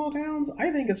mind small towns.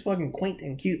 I think it's fucking quaint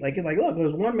and cute. Like, look,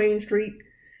 there's one main street,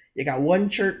 you got one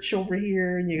church over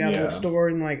here, and you got a little store,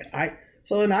 and, like,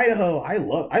 so in Idaho, I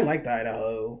liked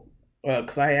Idaho,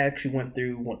 because I actually went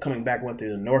through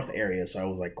the north area, so I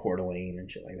was, like, Coeur d'Alene and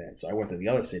shit like that, so I went to the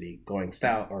other city, going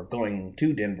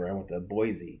to Denver, I went to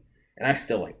Boise. And I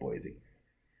still like Boise.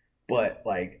 But,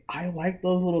 like, I like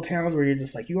those little towns where you're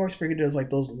just like, you always figured there's, like,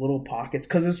 those little pockets.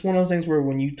 Because it's one of those things where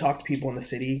when you talk to people in the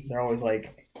city, they're always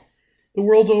like, the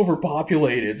world's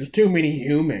overpopulated. There's too many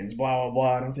humans, blah, blah,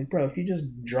 blah. And I was like, bro, if you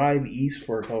just drive east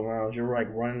for a couple miles, you're, like,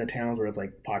 running to towns where it's,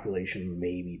 like, population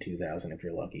maybe 2,000 if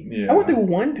you're lucky. Yeah. I went through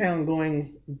one town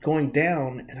going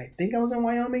down, and I think I was in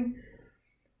Wyoming.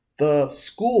 The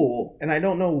school, and I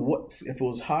don't know if it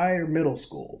was high or middle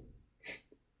school,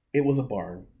 it was a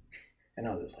barn. And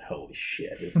I was just like, holy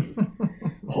shit, this is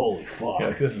holy fuck.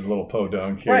 Yeah, this is a little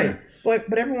podunk here. Right.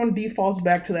 But everyone defaults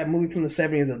back to that movie from the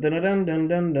 70s of dun dun dun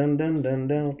dun dun dun dun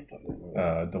dun. What the fuck is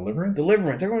that movie? Deliverance?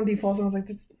 Deliverance. Everyone defaults, and I was like,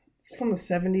 it's from the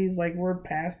 70s, like we're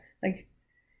past, like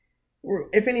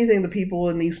if anything, the people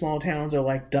in these small towns are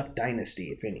like Duck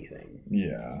Dynasty, if anything.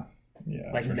 Yeah.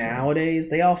 Yeah. Like nowadays,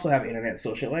 they also have internet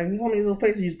social. Like how many of those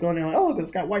places you just go in there like, oh look,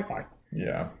 it's got Wi-Fi.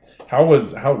 Yeah. How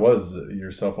was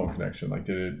your cell phone connection? Like,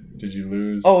 did you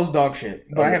lose? Oh, it was dog shit.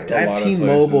 But I have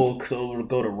T-Mobile, so it'll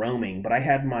go to roaming. But I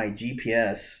had my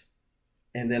GPS,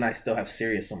 and then I still have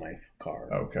Sirius on my car.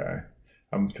 Okay.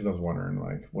 Because I was wondering,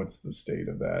 like, what's the state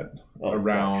of that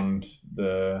around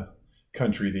the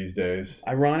country these days?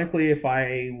 Ironically,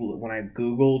 when I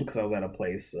Googled, because I was at a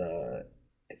place, I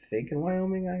think in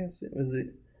Wyoming, I guess it was it.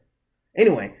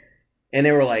 Anyway. And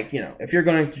they were like, you know, if you're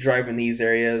going to drive in these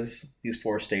areas, these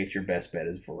 4 states, your best bet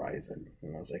is Verizon.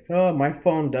 And I was like, oh, my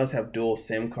phone does have dual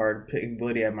SIM card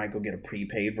capability. I might go get a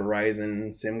prepaid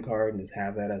Verizon SIM card and just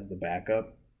have that as the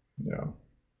backup. Yeah.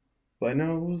 But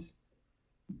no, it was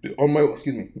on my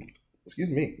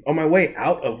on my way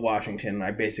out of Washington.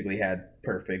 I basically had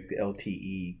perfect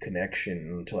LTE connection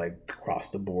until I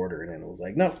crossed the border, and then it was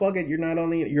like, no, fuck it,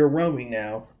 you're roaming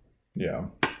now. Yeah.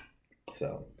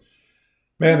 So.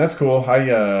 Man, that's cool.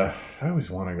 I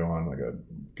always want to go on like a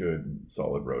good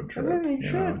solid road trip.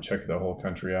 You know, check the whole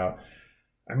country out.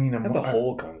 I mean, not the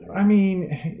whole country. I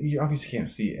mean, you obviously can't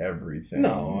see everything.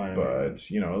 No,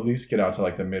 but you know, at least get out to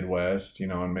like the Midwest. You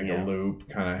know, and make a loop.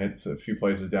 Kind of hits a few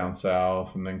places down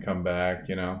south, and then come back.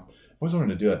 You know, I always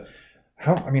wanted to do it.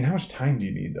 How much time do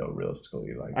you need though,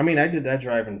 realistically? Like, I mean, I did that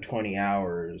drive in 20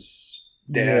 hours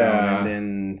down, and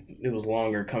then it was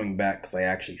longer coming back because I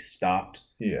actually stopped.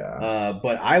 Yeah.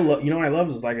 But I love, you know what I love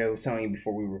is like I was telling you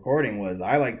before we were recording was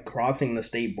I like crossing the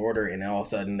state border and all of a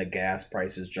sudden the gas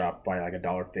prices dropped by like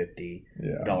 $1.50,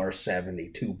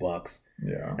 $1.70, $2.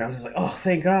 Yeah. And I was just like, oh,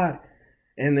 thank God.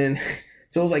 And then,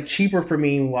 so it was like cheaper for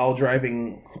me while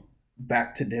driving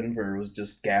back to Denver. It was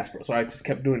just gas. So I just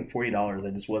kept doing $40.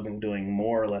 I just wasn't doing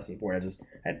more or less than $40. I just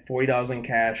had $40 in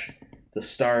cash to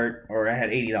start, or I had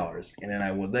 $80. And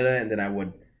then I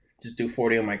would just do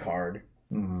 40 on my card.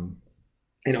 Mm-hmm.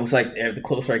 And it was like the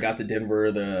closer I got to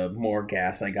Denver, the more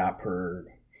gas I got per.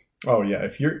 Oh yeah,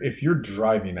 if you're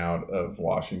driving out of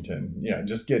Washington,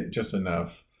 just get just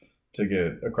enough to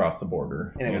get across the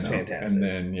border, and it was fantastic. And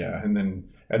then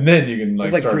and then you can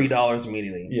like it was like $3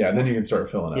 immediately. Yeah, and then you can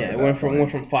start filling up. Yeah, it went from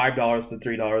 $5 to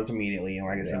 $3 immediately. And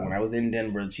like I said, when I was in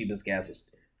Denver, the cheapest gas was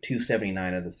 $2.79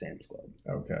 at the Sam's Club.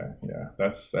 Okay, yeah,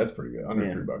 that's pretty good. Under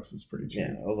 $3 is pretty cheap.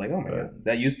 Yeah, I was like, oh my God,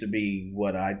 that used to be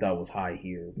what I thought was high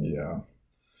here. Yeah.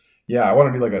 Yeah, I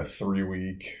want to do like a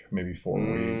 3-week, maybe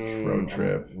 4-week road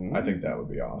trip. I think that would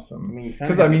be awesome.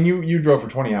 Because you drove for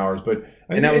 20 hours, but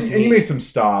and you made some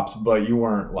stops, but you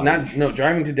weren't like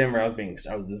driving to Denver. I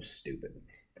was stupid.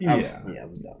 I Yeah.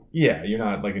 was dumb. Yeah, you're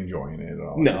not like enjoying it at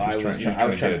all. No, You're I just was you're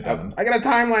trying. to get it done. I got a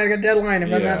timeline. I got a deadline.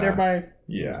 If I'm not there by, it was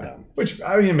Yeah, dumb. which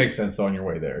I mean, it makes sense though. On your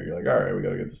way there, you're like, all right, we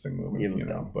got to get this thing moving. It was you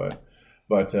know, dumb.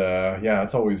 but yeah,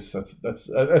 it's always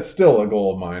that's still a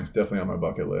goal of mine. Definitely on my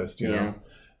bucket list. You know,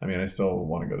 I mean, I still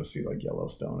want to go to see like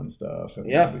Yellowstone and stuff. I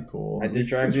think that'd be cool. I did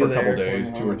drive for through a couple there,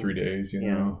 days, going 2 or home. 3 days. You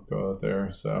know, go out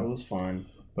there. So It was fun.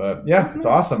 But yeah, it's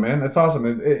awesome, man. It's awesome,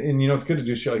 and you know, it's good to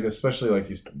do shit like this, especially like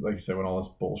you said, when all this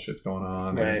bullshit's going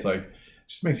on, and it's like it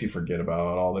just makes you forget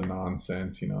about all the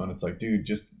nonsense, you know. And it's like, dude,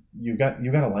 just you got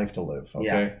a life to live, okay?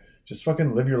 Yeah. Just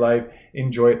fucking live your life,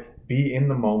 enjoy it, be in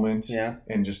the moment,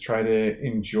 and just try to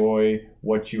enjoy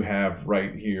what you have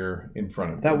right here in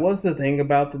front of you. That was the thing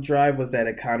about the drive, was that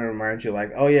it kind of reminds you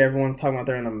like, oh yeah, everyone's talking about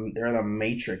they're in the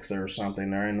Matrix or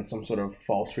something, they're in some sort of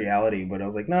false reality. But I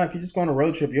was like, no, if you just go on a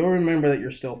road trip, you'll remember that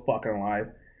you're still fucking alive.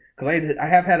 Because I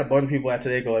have had a bunch of people after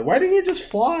they go like, why didn't you just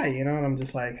fly? You know, and I'm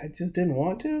just like, I just didn't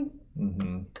want to.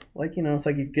 Mm-hmm. Like, you know, it's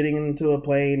like you're getting into a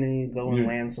plane and you go and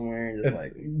land somewhere and just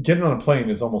like getting on a plane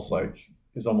is almost like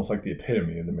the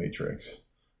epitome of the Matrix.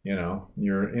 You know,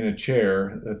 you're in a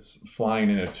chair that's flying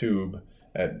in a tube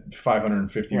at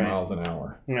 550 miles an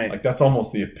hour. Right. Like that's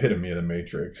almost the epitome of the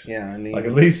Matrix. Yeah. Like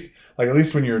at least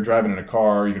when you're driving in a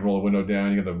car, you can roll the window down,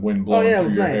 you get the wind blowing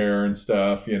through your hair and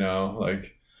stuff, you know,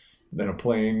 like then a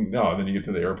plane. No, then you get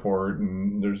to the airport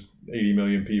and there's 80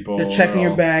 million people. They're checking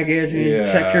your baggage, and you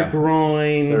check your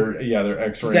groin. They're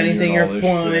X-raying. You got anything you're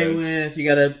flying shit. with? You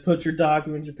got to put your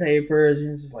documents, your papers.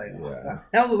 You're just like, oh, God.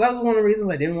 That was one of the reasons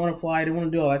I didn't want to fly. I didn't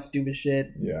want to do all that stupid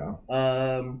shit. Yeah.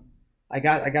 I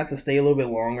got to stay a little bit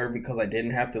longer because I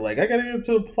didn't have to I got to get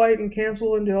to a flight and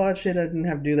cancel and do all that shit. I didn't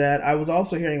have to do that. I was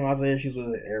also hearing lots of issues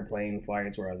with airplane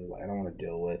flights where I was like, I don't want to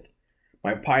deal with.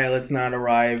 My pilot's not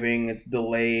arriving. It's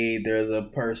delayed. There's a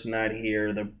person out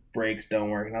here. The brakes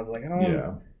don't work. And I was like, I don't want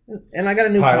to. And I got a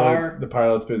new car. The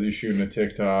pilot's busy shooting a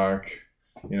TikTok.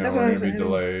 You know, we're going to be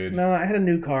delayed. No, I had a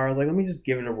new car. I was like, let me just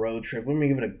give it a road trip. Let me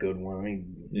give it a good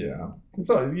one. Yeah.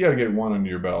 So you got to get one under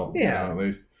your belt. Yeah. You know, at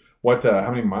least. What?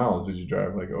 How many miles did you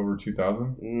drive? Like over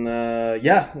 2,000?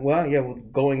 Yeah. Well, yeah.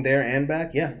 Going there and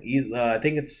back. Yeah. I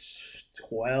think it's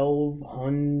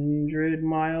 1,200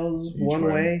 miles one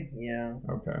way. Yeah.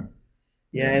 Okay.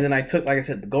 Yeah, and then I took, like I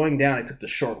said, going down, I took the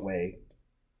short way.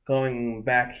 Going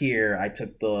back here, I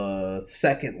took the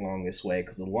second longest way,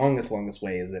 because the longest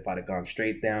way is if I'd have gone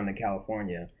straight down to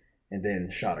California and then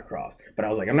shot across. But I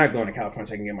was like, I'm not going to California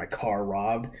so I can get my car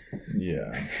robbed.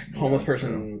 Yeah. Homeless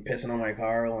person pissing on my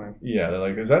car. Like, yeah, they're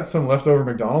like, is that some leftover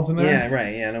McDonald's in there? Yeah,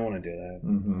 right. Yeah, I don't want to do that.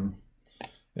 Mm-hmm.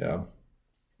 Yeah.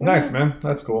 Nice, man.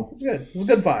 That's cool. It's good. It's a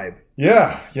good vibe.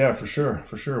 Yeah, for sure.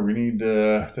 We need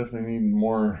definitely need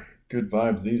more good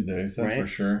vibes these days. That's for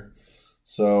sure.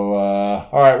 So,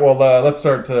 all right. Well, let's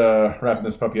start wrapping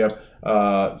this puppy up.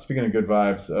 Speaking of good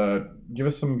vibes, give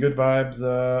us some good vibes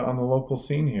on the local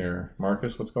scene here,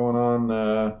 Marcus. What's going on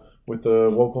with the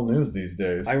local news these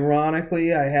days?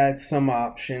 Ironically, I had some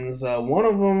options. One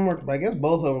of them, or I guess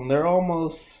both of them, they're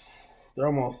almost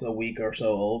a week or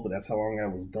so old, but that's how long I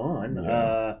was gone.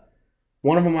 Yeah.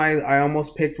 One of them I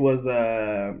almost picked was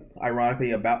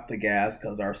ironically about the gas,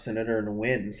 because our senator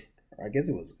Nguyen, I guess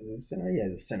is a senator? Yeah,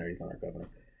 he's a senator. He's not our governor.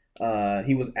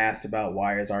 He was asked about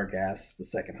why is our gas the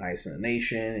second highest in the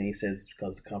nation, and he says it's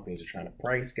because the companies are trying to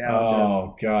price gouge us.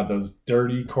 Oh God, those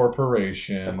dirty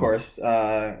corporations! Of course.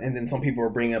 And then some people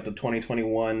were bringing up the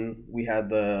 2021. We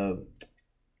had a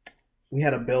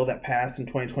bill that passed in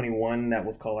 2021 that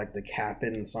was called like the cap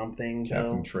and something. Cap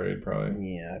and trade,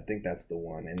 probably. Yeah, I think that's the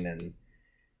one. And then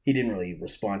he didn't really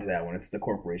respond to that one. It's the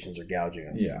corporations are gouging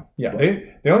us. Yeah.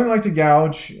 They only like to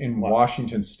gouge in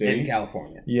Washington State. In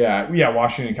California. Yeah,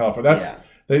 Washington and California.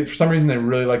 They for some reason they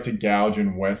really like to gouge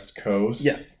in West Coast.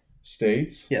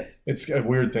 States. Yes. It's a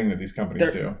weird thing that these companies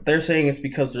do. They're saying it's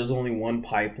because there's only one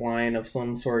pipeline of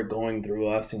some sort going through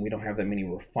us, and we don't have that many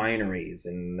refineries,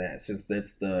 and that since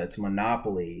it's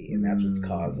monopoly, and that's what's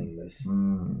causing this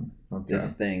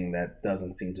this thing that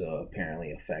doesn't seem to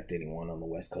apparently affect anyone on the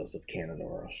west coast of Canada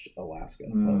or Alaska,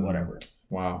 but whatever.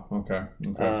 Wow. Okay.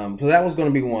 So that was going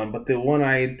to be one, but the one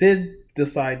I did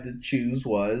decide to choose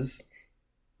was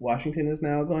Washington is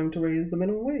now going to raise the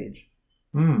minimum wage.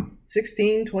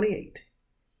 $16.28.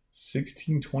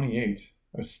 $16.28.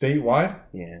 Statewide?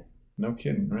 Yeah. No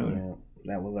kidding, really. Yeah.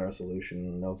 That was our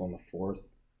solution. That was on the 4th.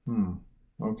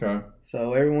 Okay.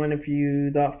 So everyone, if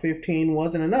you thought 15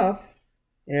 wasn't enough,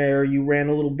 or you ran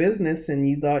a little business and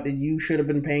you thought that you should have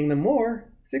been paying them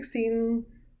more,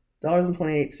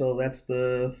 $16.28. So that's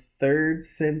the third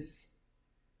since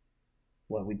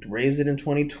we raised it in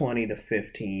 2020 to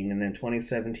 15, and then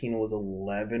 2017 it was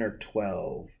 11 or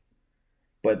 12.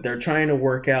 But they're trying to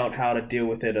work out how to deal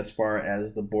with it as far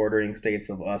as the bordering states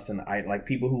of us and like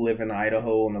people who live in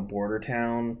Idaho in a border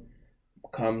town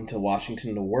come to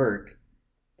Washington to work.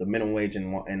 The minimum wage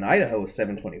in Idaho is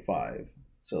 $7.25,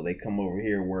 so they come over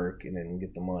here, work, and then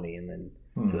get the money, and then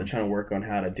so they're trying to work on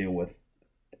how to deal with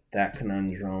that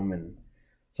conundrum and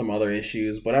some other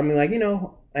issues. But I mean, like,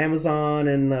 Amazon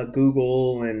and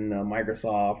Google and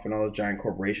Microsoft and all those giant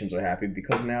corporations are happy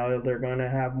because now they're going to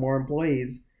have more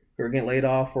employees who are getting laid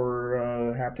off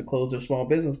or have to close their small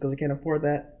business because they can't afford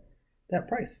that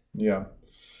price. Yeah.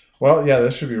 Well, yeah,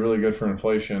 this should be really good for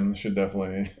inflation. Should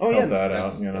definitely help that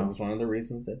out. That was one of the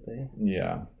reasons that they.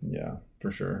 Yeah, for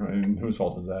sure. I mean, whose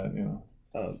fault is that?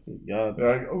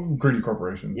 Greedy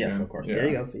corporations. Yeah, man. Of course. Yeah. There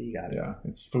you go. So you got it. Yeah,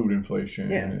 it's food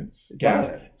inflation. Yeah, it's gas.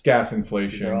 It's gas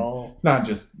inflation. It's not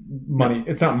just money. No.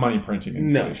 It's not money printing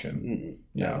inflation.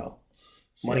 No.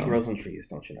 Money grows on trees,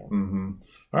 don't you know? Mm-hmm.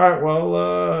 All right.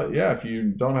 Well, if you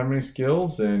don't have any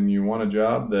skills and you want a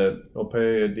job that will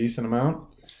pay a decent amount,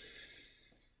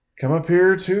 come up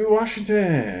here to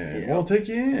Washington. Yeah. We'll take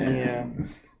you in. Yeah.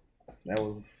 That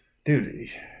was... Dude,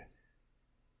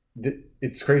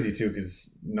 it's crazy, too,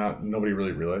 because nobody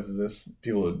really realizes this.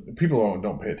 People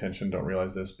don't pay attention, don't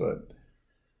realize this, but...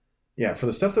 Yeah, for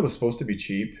the stuff that was supposed to be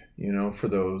cheap, for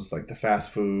those, like, the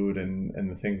fast food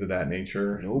and the things of that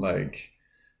nature, like...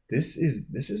 This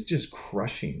is just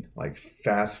crushing, like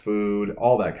fast food,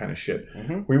 all that kind of shit.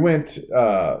 Mm-hmm. We went,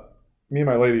 me and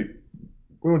my lady,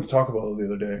 we went to Taco Bell the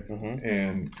other day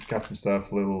and got some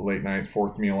stuff, a little late night,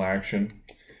 fourth meal action.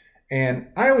 And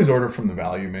I always order from the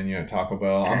value menu at Taco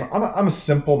Bell. Okay. I'm a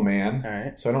simple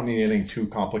man, so I don't need anything too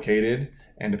complicated.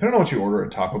 And depending on what you order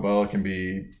at Taco Bell, it can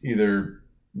be either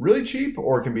really cheap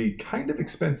or it can be kind of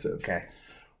expensive. Okay.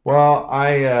 Well,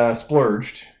 I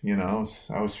splurged,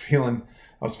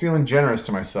 I was feeling generous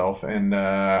to myself, and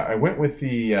I went with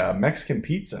the Mexican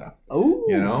pizza. Oh,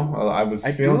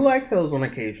 I do like those on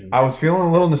occasion. I was feeling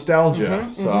a little nostalgia,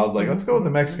 so I was like, let's go with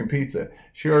the Mexican pizza.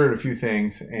 She ordered a few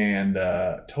things, and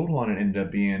total on it ended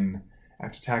up being,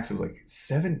 after tax, it was like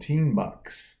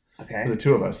 $17 for the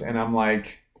two of us. And I'm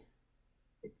like,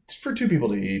 for two people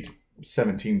to eat,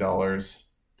 $17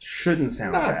 shouldn't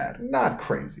sound bad. Not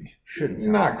crazy. Shouldn't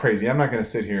sound not bad. Crazy. I'm not going to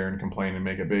sit here and complain and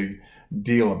make a big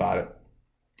deal about it.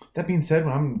 That being said,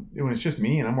 when it's just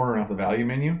me and I'm ordering off the value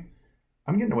menu,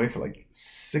 I'm getting away for like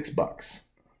 $6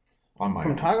 on my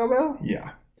from Taco Bell. Yeah,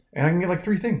 and I can get like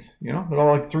three things. They're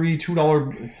all like three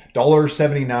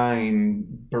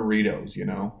 $2.79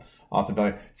 burritos. Off the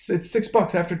value, it's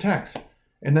 $6 after tax.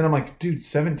 And then I'm like, dude,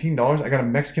 $17. I got a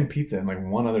Mexican pizza and like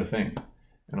one other thing,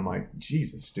 and I'm like,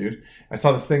 Jesus, dude. I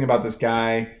saw this thing about this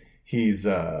guy. He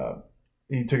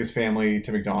took his family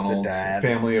to McDonald's.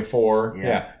 Family of four.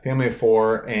 Yeah. Family of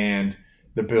four, and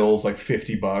the bill's like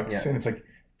 $50. Yeah. And it's like,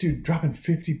 dude, dropping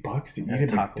 $50 to eat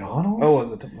at McDonald's? Oh,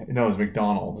 was it? No, it was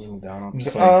McDonald's. I'm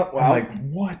just like, I'm like,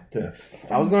 what the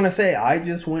I was going to say, I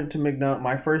just went to McDonald's.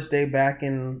 My first day back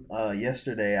in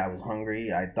yesterday, I was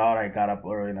hungry. I thought I got up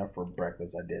early enough for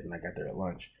breakfast. I did, and I got there at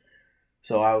lunch.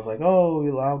 So I was like,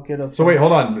 I'll get us. So wait,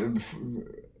 hold on.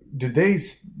 Did they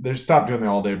stopped doing the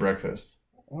all-day breakfast?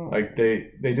 Oh. Like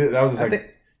they did, that was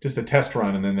like just a test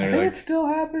run, and then they're like, it still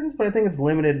happens, but I think it's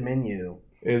limited menu.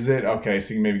 Is it? Okay,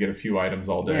 so you can maybe get a few items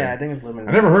all day. Yeah, I think it's limited.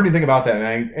 I never heard anything about that,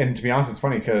 and to be honest, it's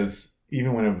funny because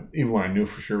even when I knew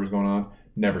for sure what was going on,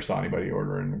 never saw anybody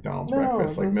ordering McDonald's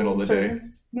breakfast like middle of the day.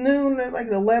 It's noon, like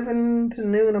 11 to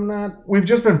noon. I'm not. We've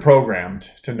just been programmed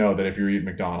to know that if you eat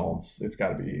McDonald's, it's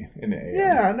got to be in the AM.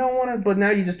 Yeah, I don't want to, but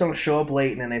now you just don't show up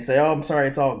late, and then they say, "Oh, I'm sorry,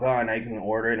 it's all gone. Now you can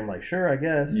order it." I'm like, "Sure, I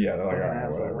guess." Yeah, they're like, all right,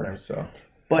 whatever. So,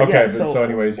 but okay, so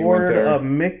anyways, you ordered went there. A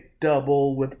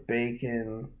McDouble with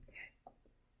bacon.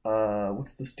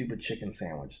 What's the stupid chicken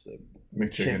sandwich? The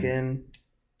McChicken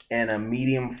and a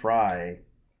medium fry.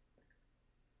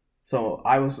 So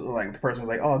I was like, the person was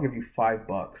like, "Oh, I'll give you $5." And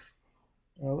I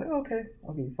was like, "Okay,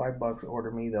 I'll give you $5.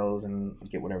 Order me those and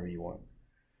get whatever you want."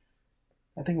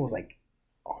 I think it was like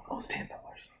almost $10.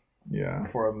 Yeah.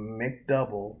 For a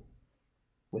McDouble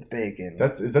with bacon.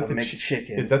 Is that the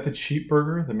McChicken? Is that the cheap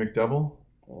burger? The McDouble?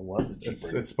 Well, it was the cheap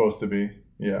burger. It's supposed to be.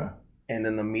 Yeah. And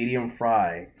then the medium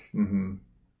fry. Mm-hmm.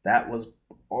 That was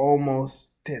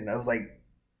almost 10. That was like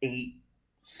 8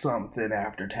 something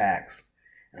after tax.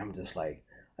 And I'm just like,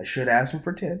 I should ask him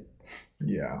for 10.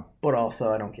 Yeah. But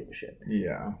also, I don't give a shit.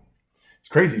 Yeah. It's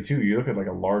crazy, too. You look at like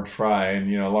a large fry,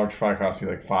 and, a large fry costs you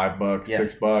like $5,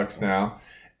 $6 now.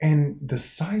 And the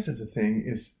size of the thing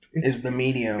is the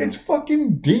medium. It's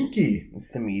fucking dinky.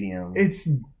 It's the medium. It's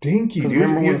dinky, dude.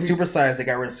 Remember when supersize? They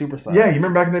got rid of supersize. Yeah, you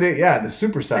remember back in the day? Yeah, the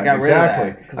supersize. They got rid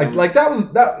exactly. of that, like that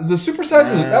was the supersize.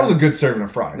 That was a good serving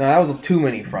of fries. No, that was too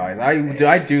many fries. I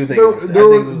do think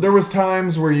there was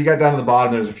times where you got down to the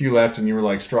bottom. There was a few left, and you were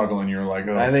like struggling. You were like,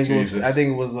 oh, Jesus. I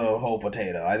think it was a whole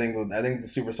potato. I think the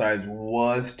supersize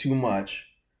was too much.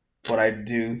 But I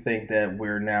do think that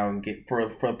we're now for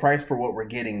the price for what we're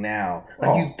getting now.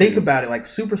 Like you think about it, like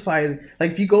supersize. Like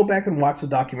if you go back and watch the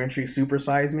documentary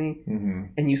 "Supersize Me,"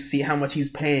 and you see how much he's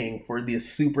paying for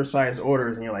these supersized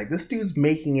orders, and you're like, this dude's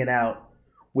making it out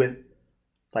with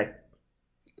like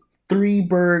 3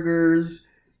 burgers,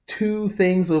 2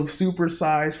 things of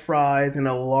supersized fries, and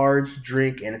a large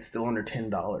drink, and it's still under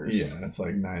 $10. Yeah, it's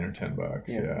like $9 or $10.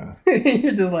 Yeah,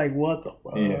 you're just like, what the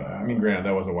fuck? Yeah, I mean, granted,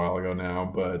 that was a while ago now,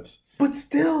 but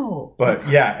still. But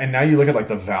yeah, and now you look at like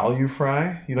the value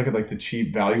fry. You look at like the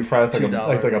cheap value fry. It's like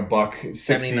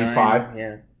 $1.65.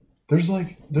 Yeah. There's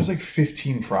like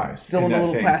 15 fries. Still in a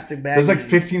little plastic bag. There's like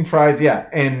 15 fries. Yeah,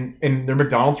 and they're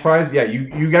McDonald's fries. Yeah,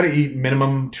 you got to eat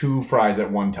minimum 2 fries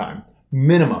at one time.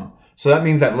 Minimum. So that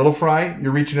means that little fry,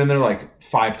 you're reaching in there like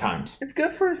 5 times. It's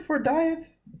good for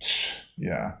diets.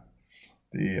 Yeah.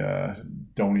 The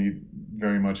don't eat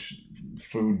very much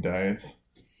food diets.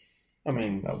 I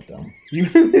mean, that was dumb.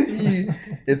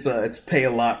 It's pay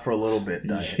a lot for a little bit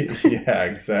diet. Yeah,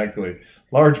 exactly.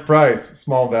 Large price,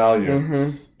 small value.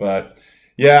 Mm-hmm. But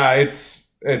yeah,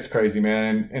 it's crazy,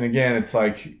 man. And again, it's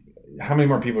like, how many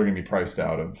more people are going to be priced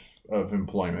out of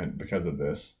employment because of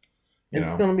this?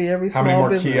 It's going to be every small business. How many more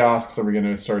business. Kiosks are we going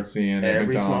to start seeing at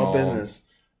every McDonald's? Small business.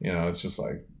 It's just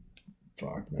like,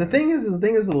 fuck, man. The thing is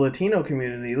the Latino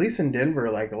community, at least in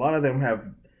Denver, like a lot of them have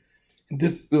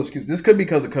this. This could be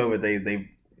because of COVID.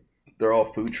 They're all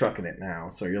food trucking it now.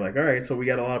 So you're like, all right. So we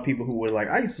got a lot of people who were like,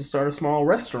 I used to start a small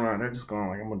restaurant. They're just going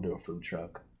like, I'm going to do a food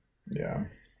truck. Yeah.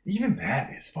 Even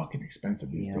that is fucking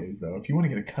expensive these days, though. If you want to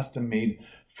get a custom made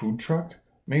food truck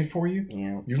made for you,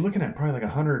 you're looking at probably like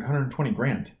 100, 120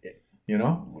 grand.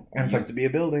 And it's used to be a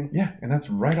building. Yeah, and that's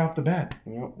right off the bat.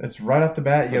 Yep. That's right off the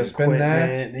bat. You got to spend that.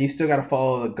 And you still got to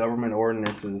follow the government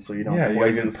ordinances so you don't. Yeah, you got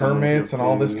to get permits and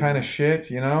all this kind of shit.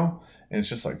 And it's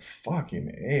just like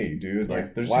fucking A, dude. Yeah.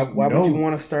 Like, why would you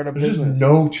want to start a business? There's just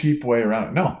no cheap way around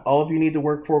it. No. All of you need to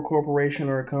work for a corporation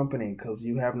or a company because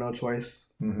you have no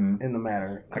choice in the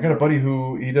matter. I got a buddy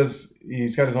who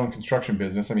he's got his own construction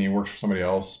business. I mean, he works for somebody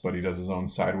else, but he does his own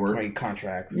side work. Like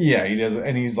contracts. Yeah, he does.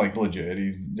 And he's like legit.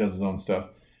 He does his own stuff.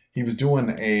 He was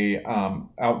doing a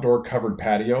outdoor covered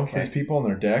patio for these people on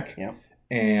their deck. Yep.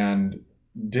 And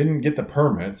didn't get the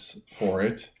permits for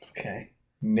it. Okay.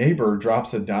 Neighbor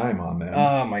drops a dime on them.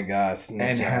 Oh my gosh! And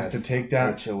has to take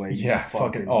that. HOA,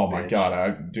 fucking. Oh my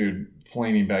god, dude,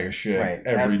 flaming bag of shit. Right.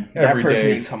 Every person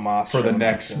day needs Hamas for the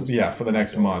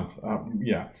next month.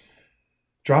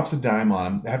 Drops a dime on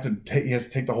him. He has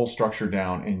to take the whole structure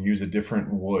down and use a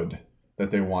different wood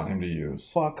that they want him to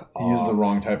use. Fuck off. He used the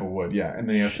wrong type of wood. Yeah, and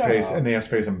they have to pay. And they have to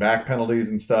pay some back penalties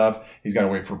and stuff. He's got to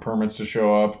wait for permits to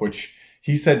show up, which.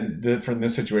 He said that from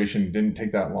this situation, it didn't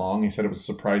take that long. He said it was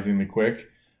surprisingly quick.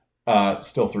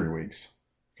 Still 3 weeks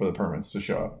for the permits to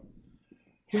show up.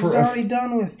 He was already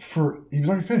done with. He was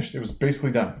already finished. It was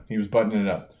basically done. He was buttoning it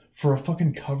up for a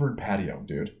fucking covered patio,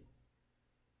 dude.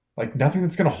 Like nothing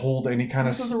that's gonna hold any kind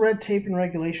of. This is the red tape and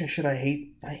regulation shit. I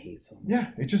hate so much.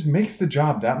 Yeah, it just makes the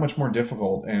job that much more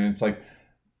difficult, and it's like.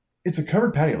 It's a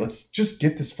covered patio. Let's just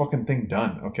get this fucking thing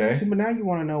done, okay? See, but now you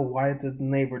want to know why the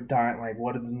neighbor died. Like,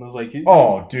 what did it was like? Dude.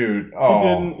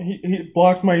 Oh, he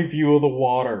blocked my view of the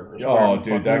water.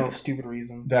 Dude, that stupid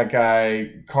reason. That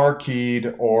guy car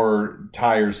keyed or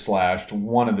tires slashed.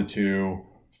 One of the two,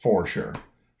 for sure.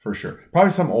 For sure.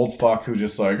 Probably some old fuck who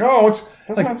just like, that's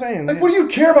what I'm saying. Like, what do you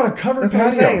care about a covered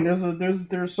patio? That's what I'm saying.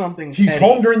 There's something. He's petty.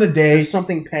 Home during the day. There's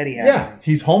something petty happening. Yeah,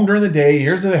 he's home during the day.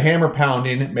 Here's a hammer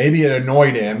pounding. Maybe it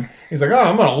annoyed him. He's like,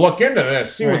 I'm gonna look into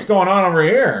this, see what's going on over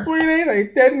here. Sweetie, they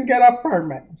didn't get a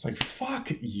permit. It's like, fuck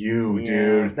you,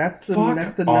 dude. That's the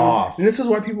off. And this is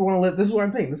why people want to live. This is what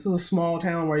I'm thinking. This is a small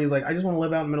town where he's like, I just want to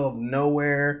live out in the middle of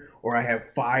nowhere, or I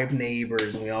have 5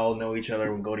 neighbors and we all know each other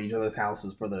and we go to each other's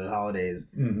houses for the holidays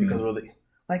because we're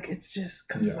like it's just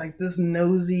because it's like this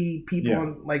nosy people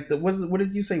on like what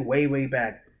did you say way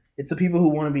back? It's the people who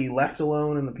want to be left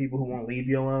alone and the people who won't leave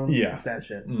you alone. Yeah, it's that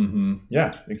shit. Mm-hmm.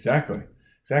 Yeah, exactly.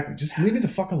 Just leave me the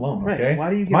fuck alone, okay? Right. Why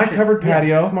do you? It's my covered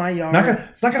patio. It's my yard.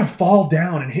 It's not gonna fall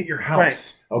down and hit your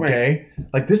house, okay? Right.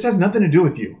 Like this has nothing to do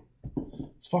with you.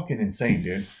 It's fucking insane,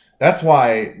 dude. That's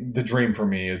why the dream for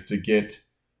me is to get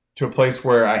to a place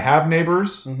where I have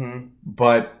neighbors,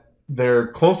 but they're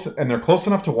close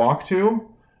enough to walk to.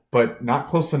 but not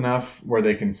close enough where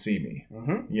they can see me.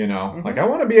 Mm-hmm. You know, Mhm. like I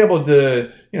want to be able to,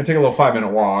 take a little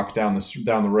 5-minute walk down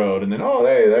the road, and then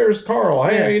hey, there's Carl.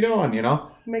 Hey, Yeah. how you doing? You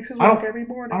know, He makes his I don't- walk every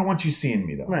morning. I don't want you seeing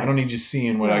me though. Right. I don't need you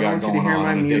seeing what No, I I got want you going to hear on.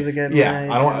 my on a music day. at Yeah, night.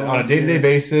 I don't I on a want day-to-day you-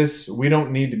 basis. We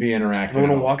don't need to be I interacting. don't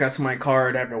want at to all. walk out to my car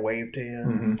and have to wave to you.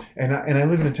 Mm-hmm. And I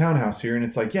live in a townhouse here, and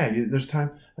it's like, there's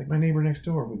time. Like my neighbor next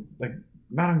door was like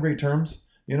not on great terms.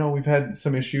 You know, we've had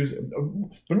some issues.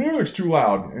 The music's too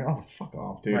loud. Oh, fuck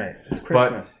off, dude. Right. It's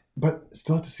Christmas. But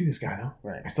still have to see this guy though.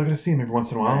 Right. I still got to see him every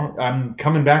once in a while. Right. I'm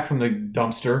coming back from the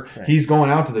dumpster. Right. He's going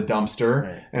out to the dumpster,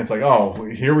 Right. and it's like, oh,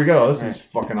 here we go. This Right. is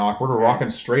fucking awkward. We're Right. walking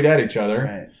straight at each other.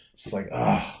 Right. It's like,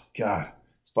 oh god,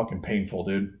 it's fucking painful,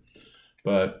 dude.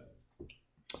 But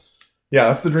yeah,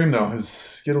 that's the dream though.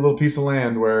 Is get a little piece of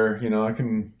land where I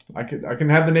can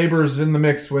have the neighbors in the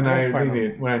mix when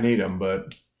I need them.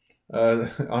 But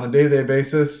on a day-to-day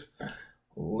basis,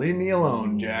 leave me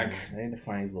alone, Jack. I need to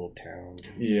find these little towns.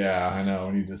 Yeah, I know.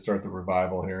 We need to start the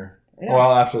revival here. Yeah.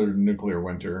 Well, after nuclear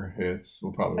winter hits,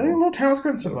 we'll probably. I think little towns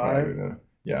can we'll survive. probably,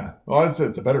 yeah. Well, it's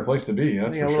a better place to be.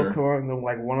 That's Yeah, for a little sure.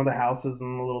 like one of the houses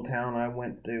in the little town I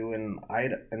went to in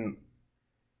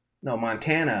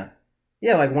Montana.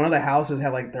 Yeah, like one of the houses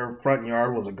had like their front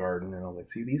yard was a garden, and I was like,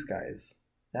 see these guys.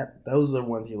 Those are the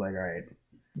ones you're like, all right.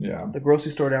 Yeah. The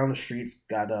grocery store down the street's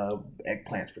got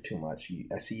eggplants for too much.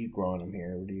 I see you growing them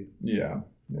here. What do you? Yeah,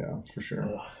 for sure.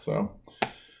 Ugh. So. I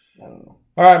don't know.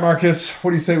 All right, Marcus,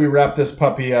 what do you say we wrap this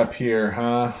puppy up here,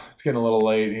 huh? It's getting a little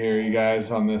late here, you guys,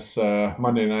 on this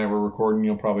Monday night we're recording.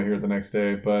 You'll probably hear it the next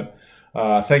day. But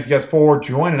thank you guys for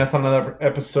joining us on another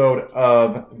episode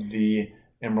of the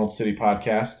Emerald City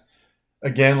Podcast.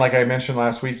 Again, like I mentioned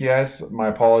last week, you guys, my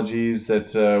apologies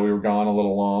that we were gone a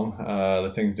little long.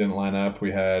 The things didn't line up.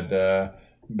 We had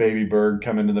Baby Bird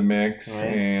come into the mix, Right.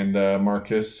 and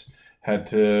Marcus had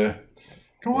to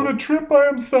go on a trip by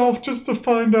himself just to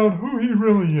find out who he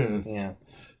really is. Yeah,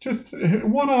 Just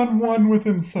one-on-one with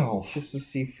himself. just to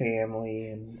see family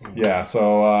and Yeah,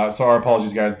 so our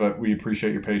apologies, guys, but we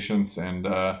appreciate your patience. And,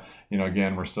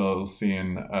 again, we're still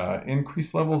seeing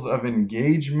increased levels of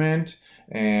engagement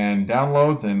and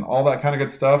downloads and all that kind of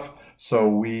good stuff. So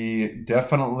we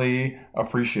definitely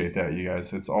appreciate that, you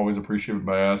guys. It's always appreciated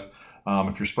by us.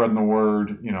 If you're spreading the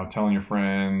word, telling your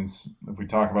friends, if we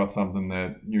talk about something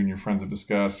that you and your friends have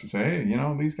discussed, you say,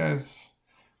 hey, these guys,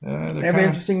 they have an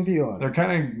interesting view on it. they're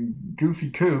kind of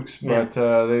goofy kooks, Yeah.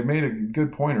 but they made a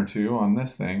good point or two on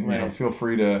this thing. Right. Feel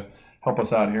free to help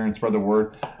us out here and spread the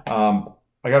word.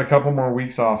 I got a couple more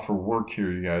weeks off for work here,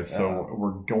 you guys. So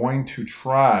we're going to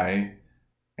try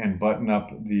and button up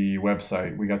the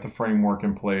website. We got the framework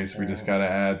in place. We just got to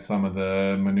add some of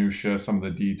the minutia, some of the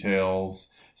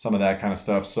details, some of that kind of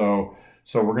stuff. So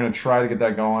we're going to try to get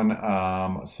that going.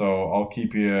 So I'll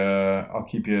keep you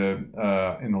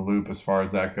in the loop as far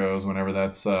as that goes whenever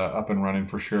that's up and running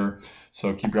for sure.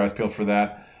 So keep your eyes peeled for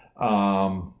that.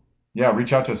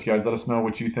 Reach out to us, guys. Let us know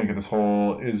what you think of this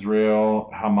whole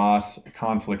Israel-Hamas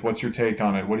conflict. What's your take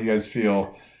on it? What do you guys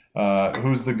feel?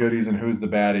 Who's the goodies and who's the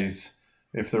baddies?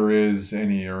 If there is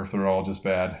any, or if they're all just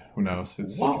bad, who knows?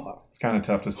 It's kind of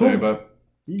tough to say, but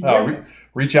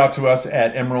reach out to us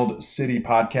at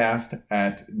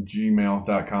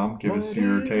emeraldcitypodcast@gmail.com. Give us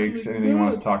your takes, anything you want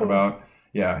us to talk about.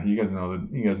 Yeah, you guys know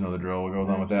the drill. What goes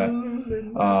on with that? I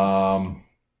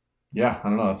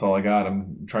don't know. That's all I got.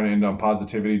 I'm trying to end on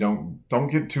positivity. Don't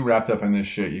get too wrapped up in this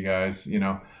shit, you guys.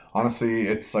 Honestly,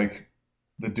 it's like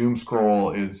the doom scroll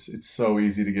it's so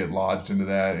easy to get lodged into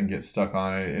that and get stuck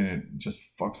on it, and it just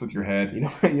fucks with your head. You know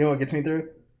what gets me through?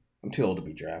 I'm too old to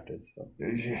be drafted. So.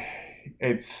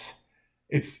 It's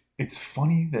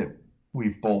funny that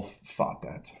we've both thought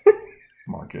that,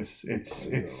 Marcus. It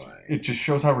just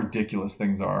shows how ridiculous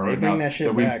things are right now.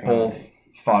 That we both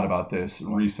thought about this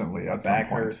recently at some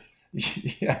point. Hurts.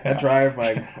 Yeah, I drive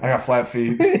like I got flat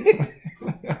feet.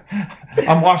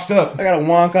 I'm washed up. I got a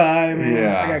wonk eye, man.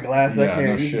 Yeah. I got glasses. I Yeah, can't.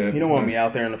 no you, shit. you don't want me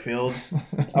out there in the field.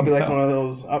 I'll be like one of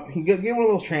those. Get one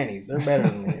of those trannies. They're better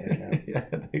than me. Yeah,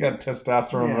 they got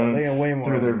testosterone Yeah, running they got way more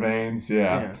through their than me. veins.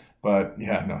 Yeah. But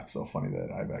it's so funny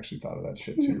that I've actually thought of that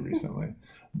shit too recently.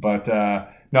 But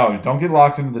no, don't get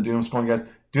locked into the doom scrolling, guys.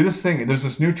 Do this thing. There's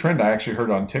this new trend I actually heard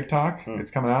on TikTok.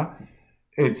 It's coming out.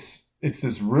 It's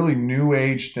this really new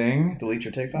age thing. Delete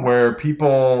your TikTok. Where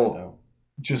people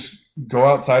just go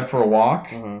outside for a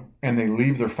walk and they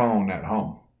leave their phone at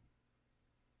home.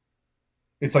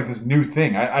 It's like this new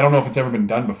thing. I don't know if it's ever been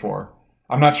done before.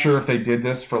 I'm not sure if they did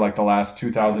this for like the last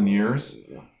 2,000 years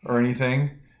or anything,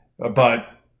 but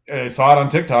I saw it on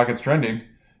TikTok. It's trending.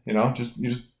 You know,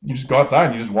 you just go outside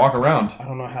and you just walk around. I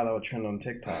don't know how that would trend on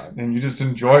TikTok. And you just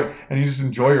enjoy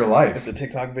your life. It's a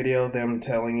TikTok video of them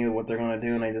telling you what they're going to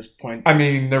do, and they just point. I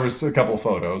mean, there was a couple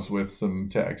photos with some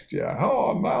text. Yeah.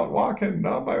 Oh, I'm out walking,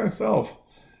 not by myself.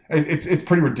 It's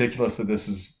pretty ridiculous that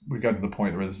we got to the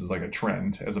point where this is like a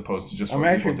trend as opposed to just. I'm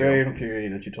actually very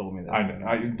infuriated that you told me that.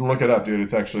 I look it up, dude.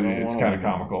 It's kind of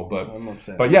comical, but I'm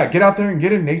upset. But yeah, get out there and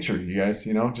get in nature, you guys.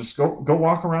 You know, just go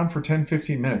walk around for 10,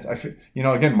 15 minutes.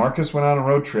 Again, Marcus went on a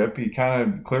road trip. He kind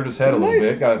of cleared his head a little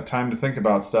bit, got time to think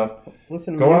about stuff.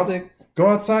 Listen to music. Go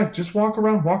outside, just walk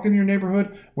around, walk in your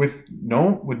neighborhood with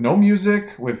no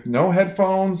music, with no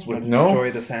headphones, enjoy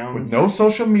the sounds, with no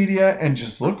social media, and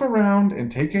just look around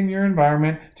and take in your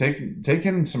environment, take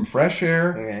in some fresh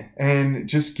air, and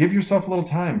just give yourself a little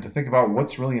time to think about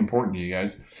what's really important to you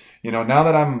guys. You know, now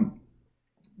that I'm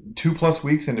 2+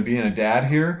 weeks into being a dad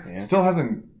here, still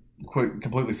hasn't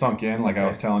completely sunk in, like I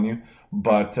was telling you,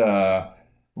 but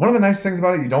one of the nice things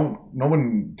about it, no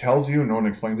one tells you, no one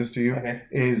explains this to you,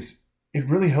 is it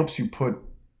really helps you put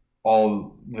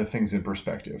all the things in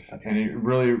perspective, and it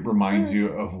really reminds you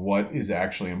of what is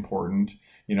actually important.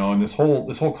 You know, and this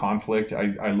whole conflict,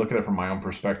 I look at it from my own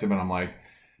perspective, and I'm like,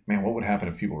 man, what would happen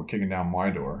if people were kicking down my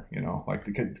door? You know, like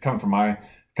coming from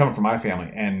my family,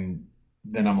 and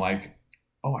then I'm like,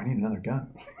 oh, I need another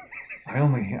gun. I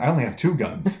only have 2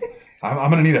 guns. I'm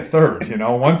gonna need a third. You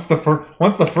know, once the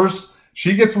first.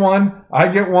 She gets one, I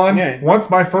get one. Yeah. Once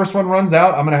my first one runs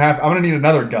out, I'm gonna need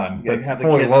another gun that's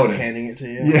fully loaded. Just handing it to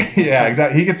you. Yeah,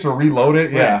 exactly. He gets to reload it.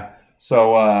 Right. Yeah.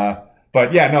 So,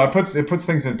 but yeah, no, it puts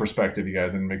things in perspective, you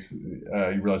guys, and makes you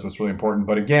realize what's really important.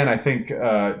 But again, I think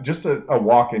just a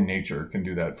walk in nature can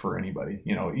do that for anybody.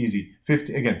 You know, easy.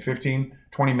 15,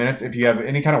 20 minutes. If you have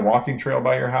any kind of walking trail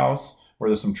by your house where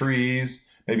there's some trees,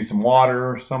 maybe some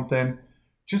water or something,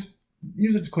 just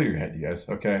use it to clear your head, you guys.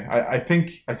 Okay, I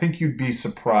think you'd be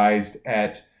surprised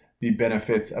at the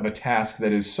benefits of a task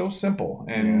that is so simple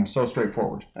and so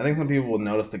straightforward. I think some people will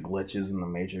notice the glitches in the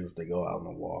Matrix if they go out on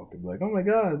a walk. They'll be like, "Oh my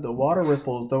god, the water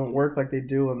ripples don't work like they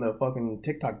do in the fucking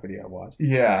TikTok video I watched."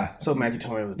 Yeah. So Matt, you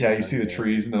told me it was TikTok you see the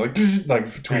trees and they're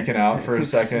like tweaking out for a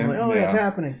second. Like, oh, it's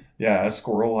happening. Yeah, a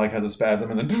squirrel has a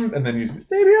spasm and then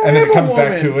it comes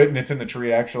back to it and it's in the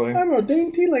tree actually. I'm a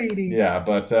dainty lady. Yeah,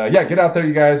 but get out there,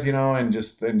 you guys, you know, and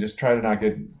just try to not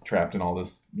get trapped in all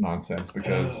this nonsense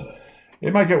because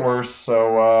it might get worse.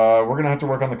 So we're gonna have to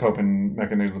work on the coping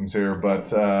mechanisms here.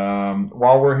 But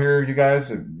while we're here, you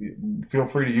guys, feel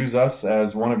free to use us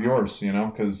as one of yours. You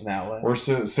know, because we're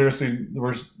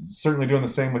certainly doing the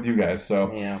same with you guys. So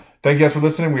thank you guys for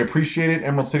listening. We appreciate it.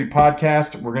 Emerald City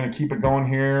Podcast. We're gonna keep it going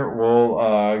here.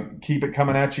 We'll keep it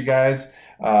coming at you guys.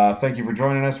 Thank you for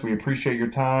joining us. We appreciate your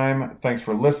time. Thanks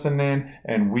for listening,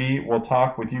 and we will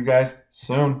talk with you guys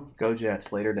soon. Go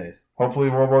Jets. Later days. Hopefully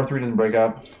World War III doesn't break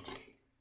out.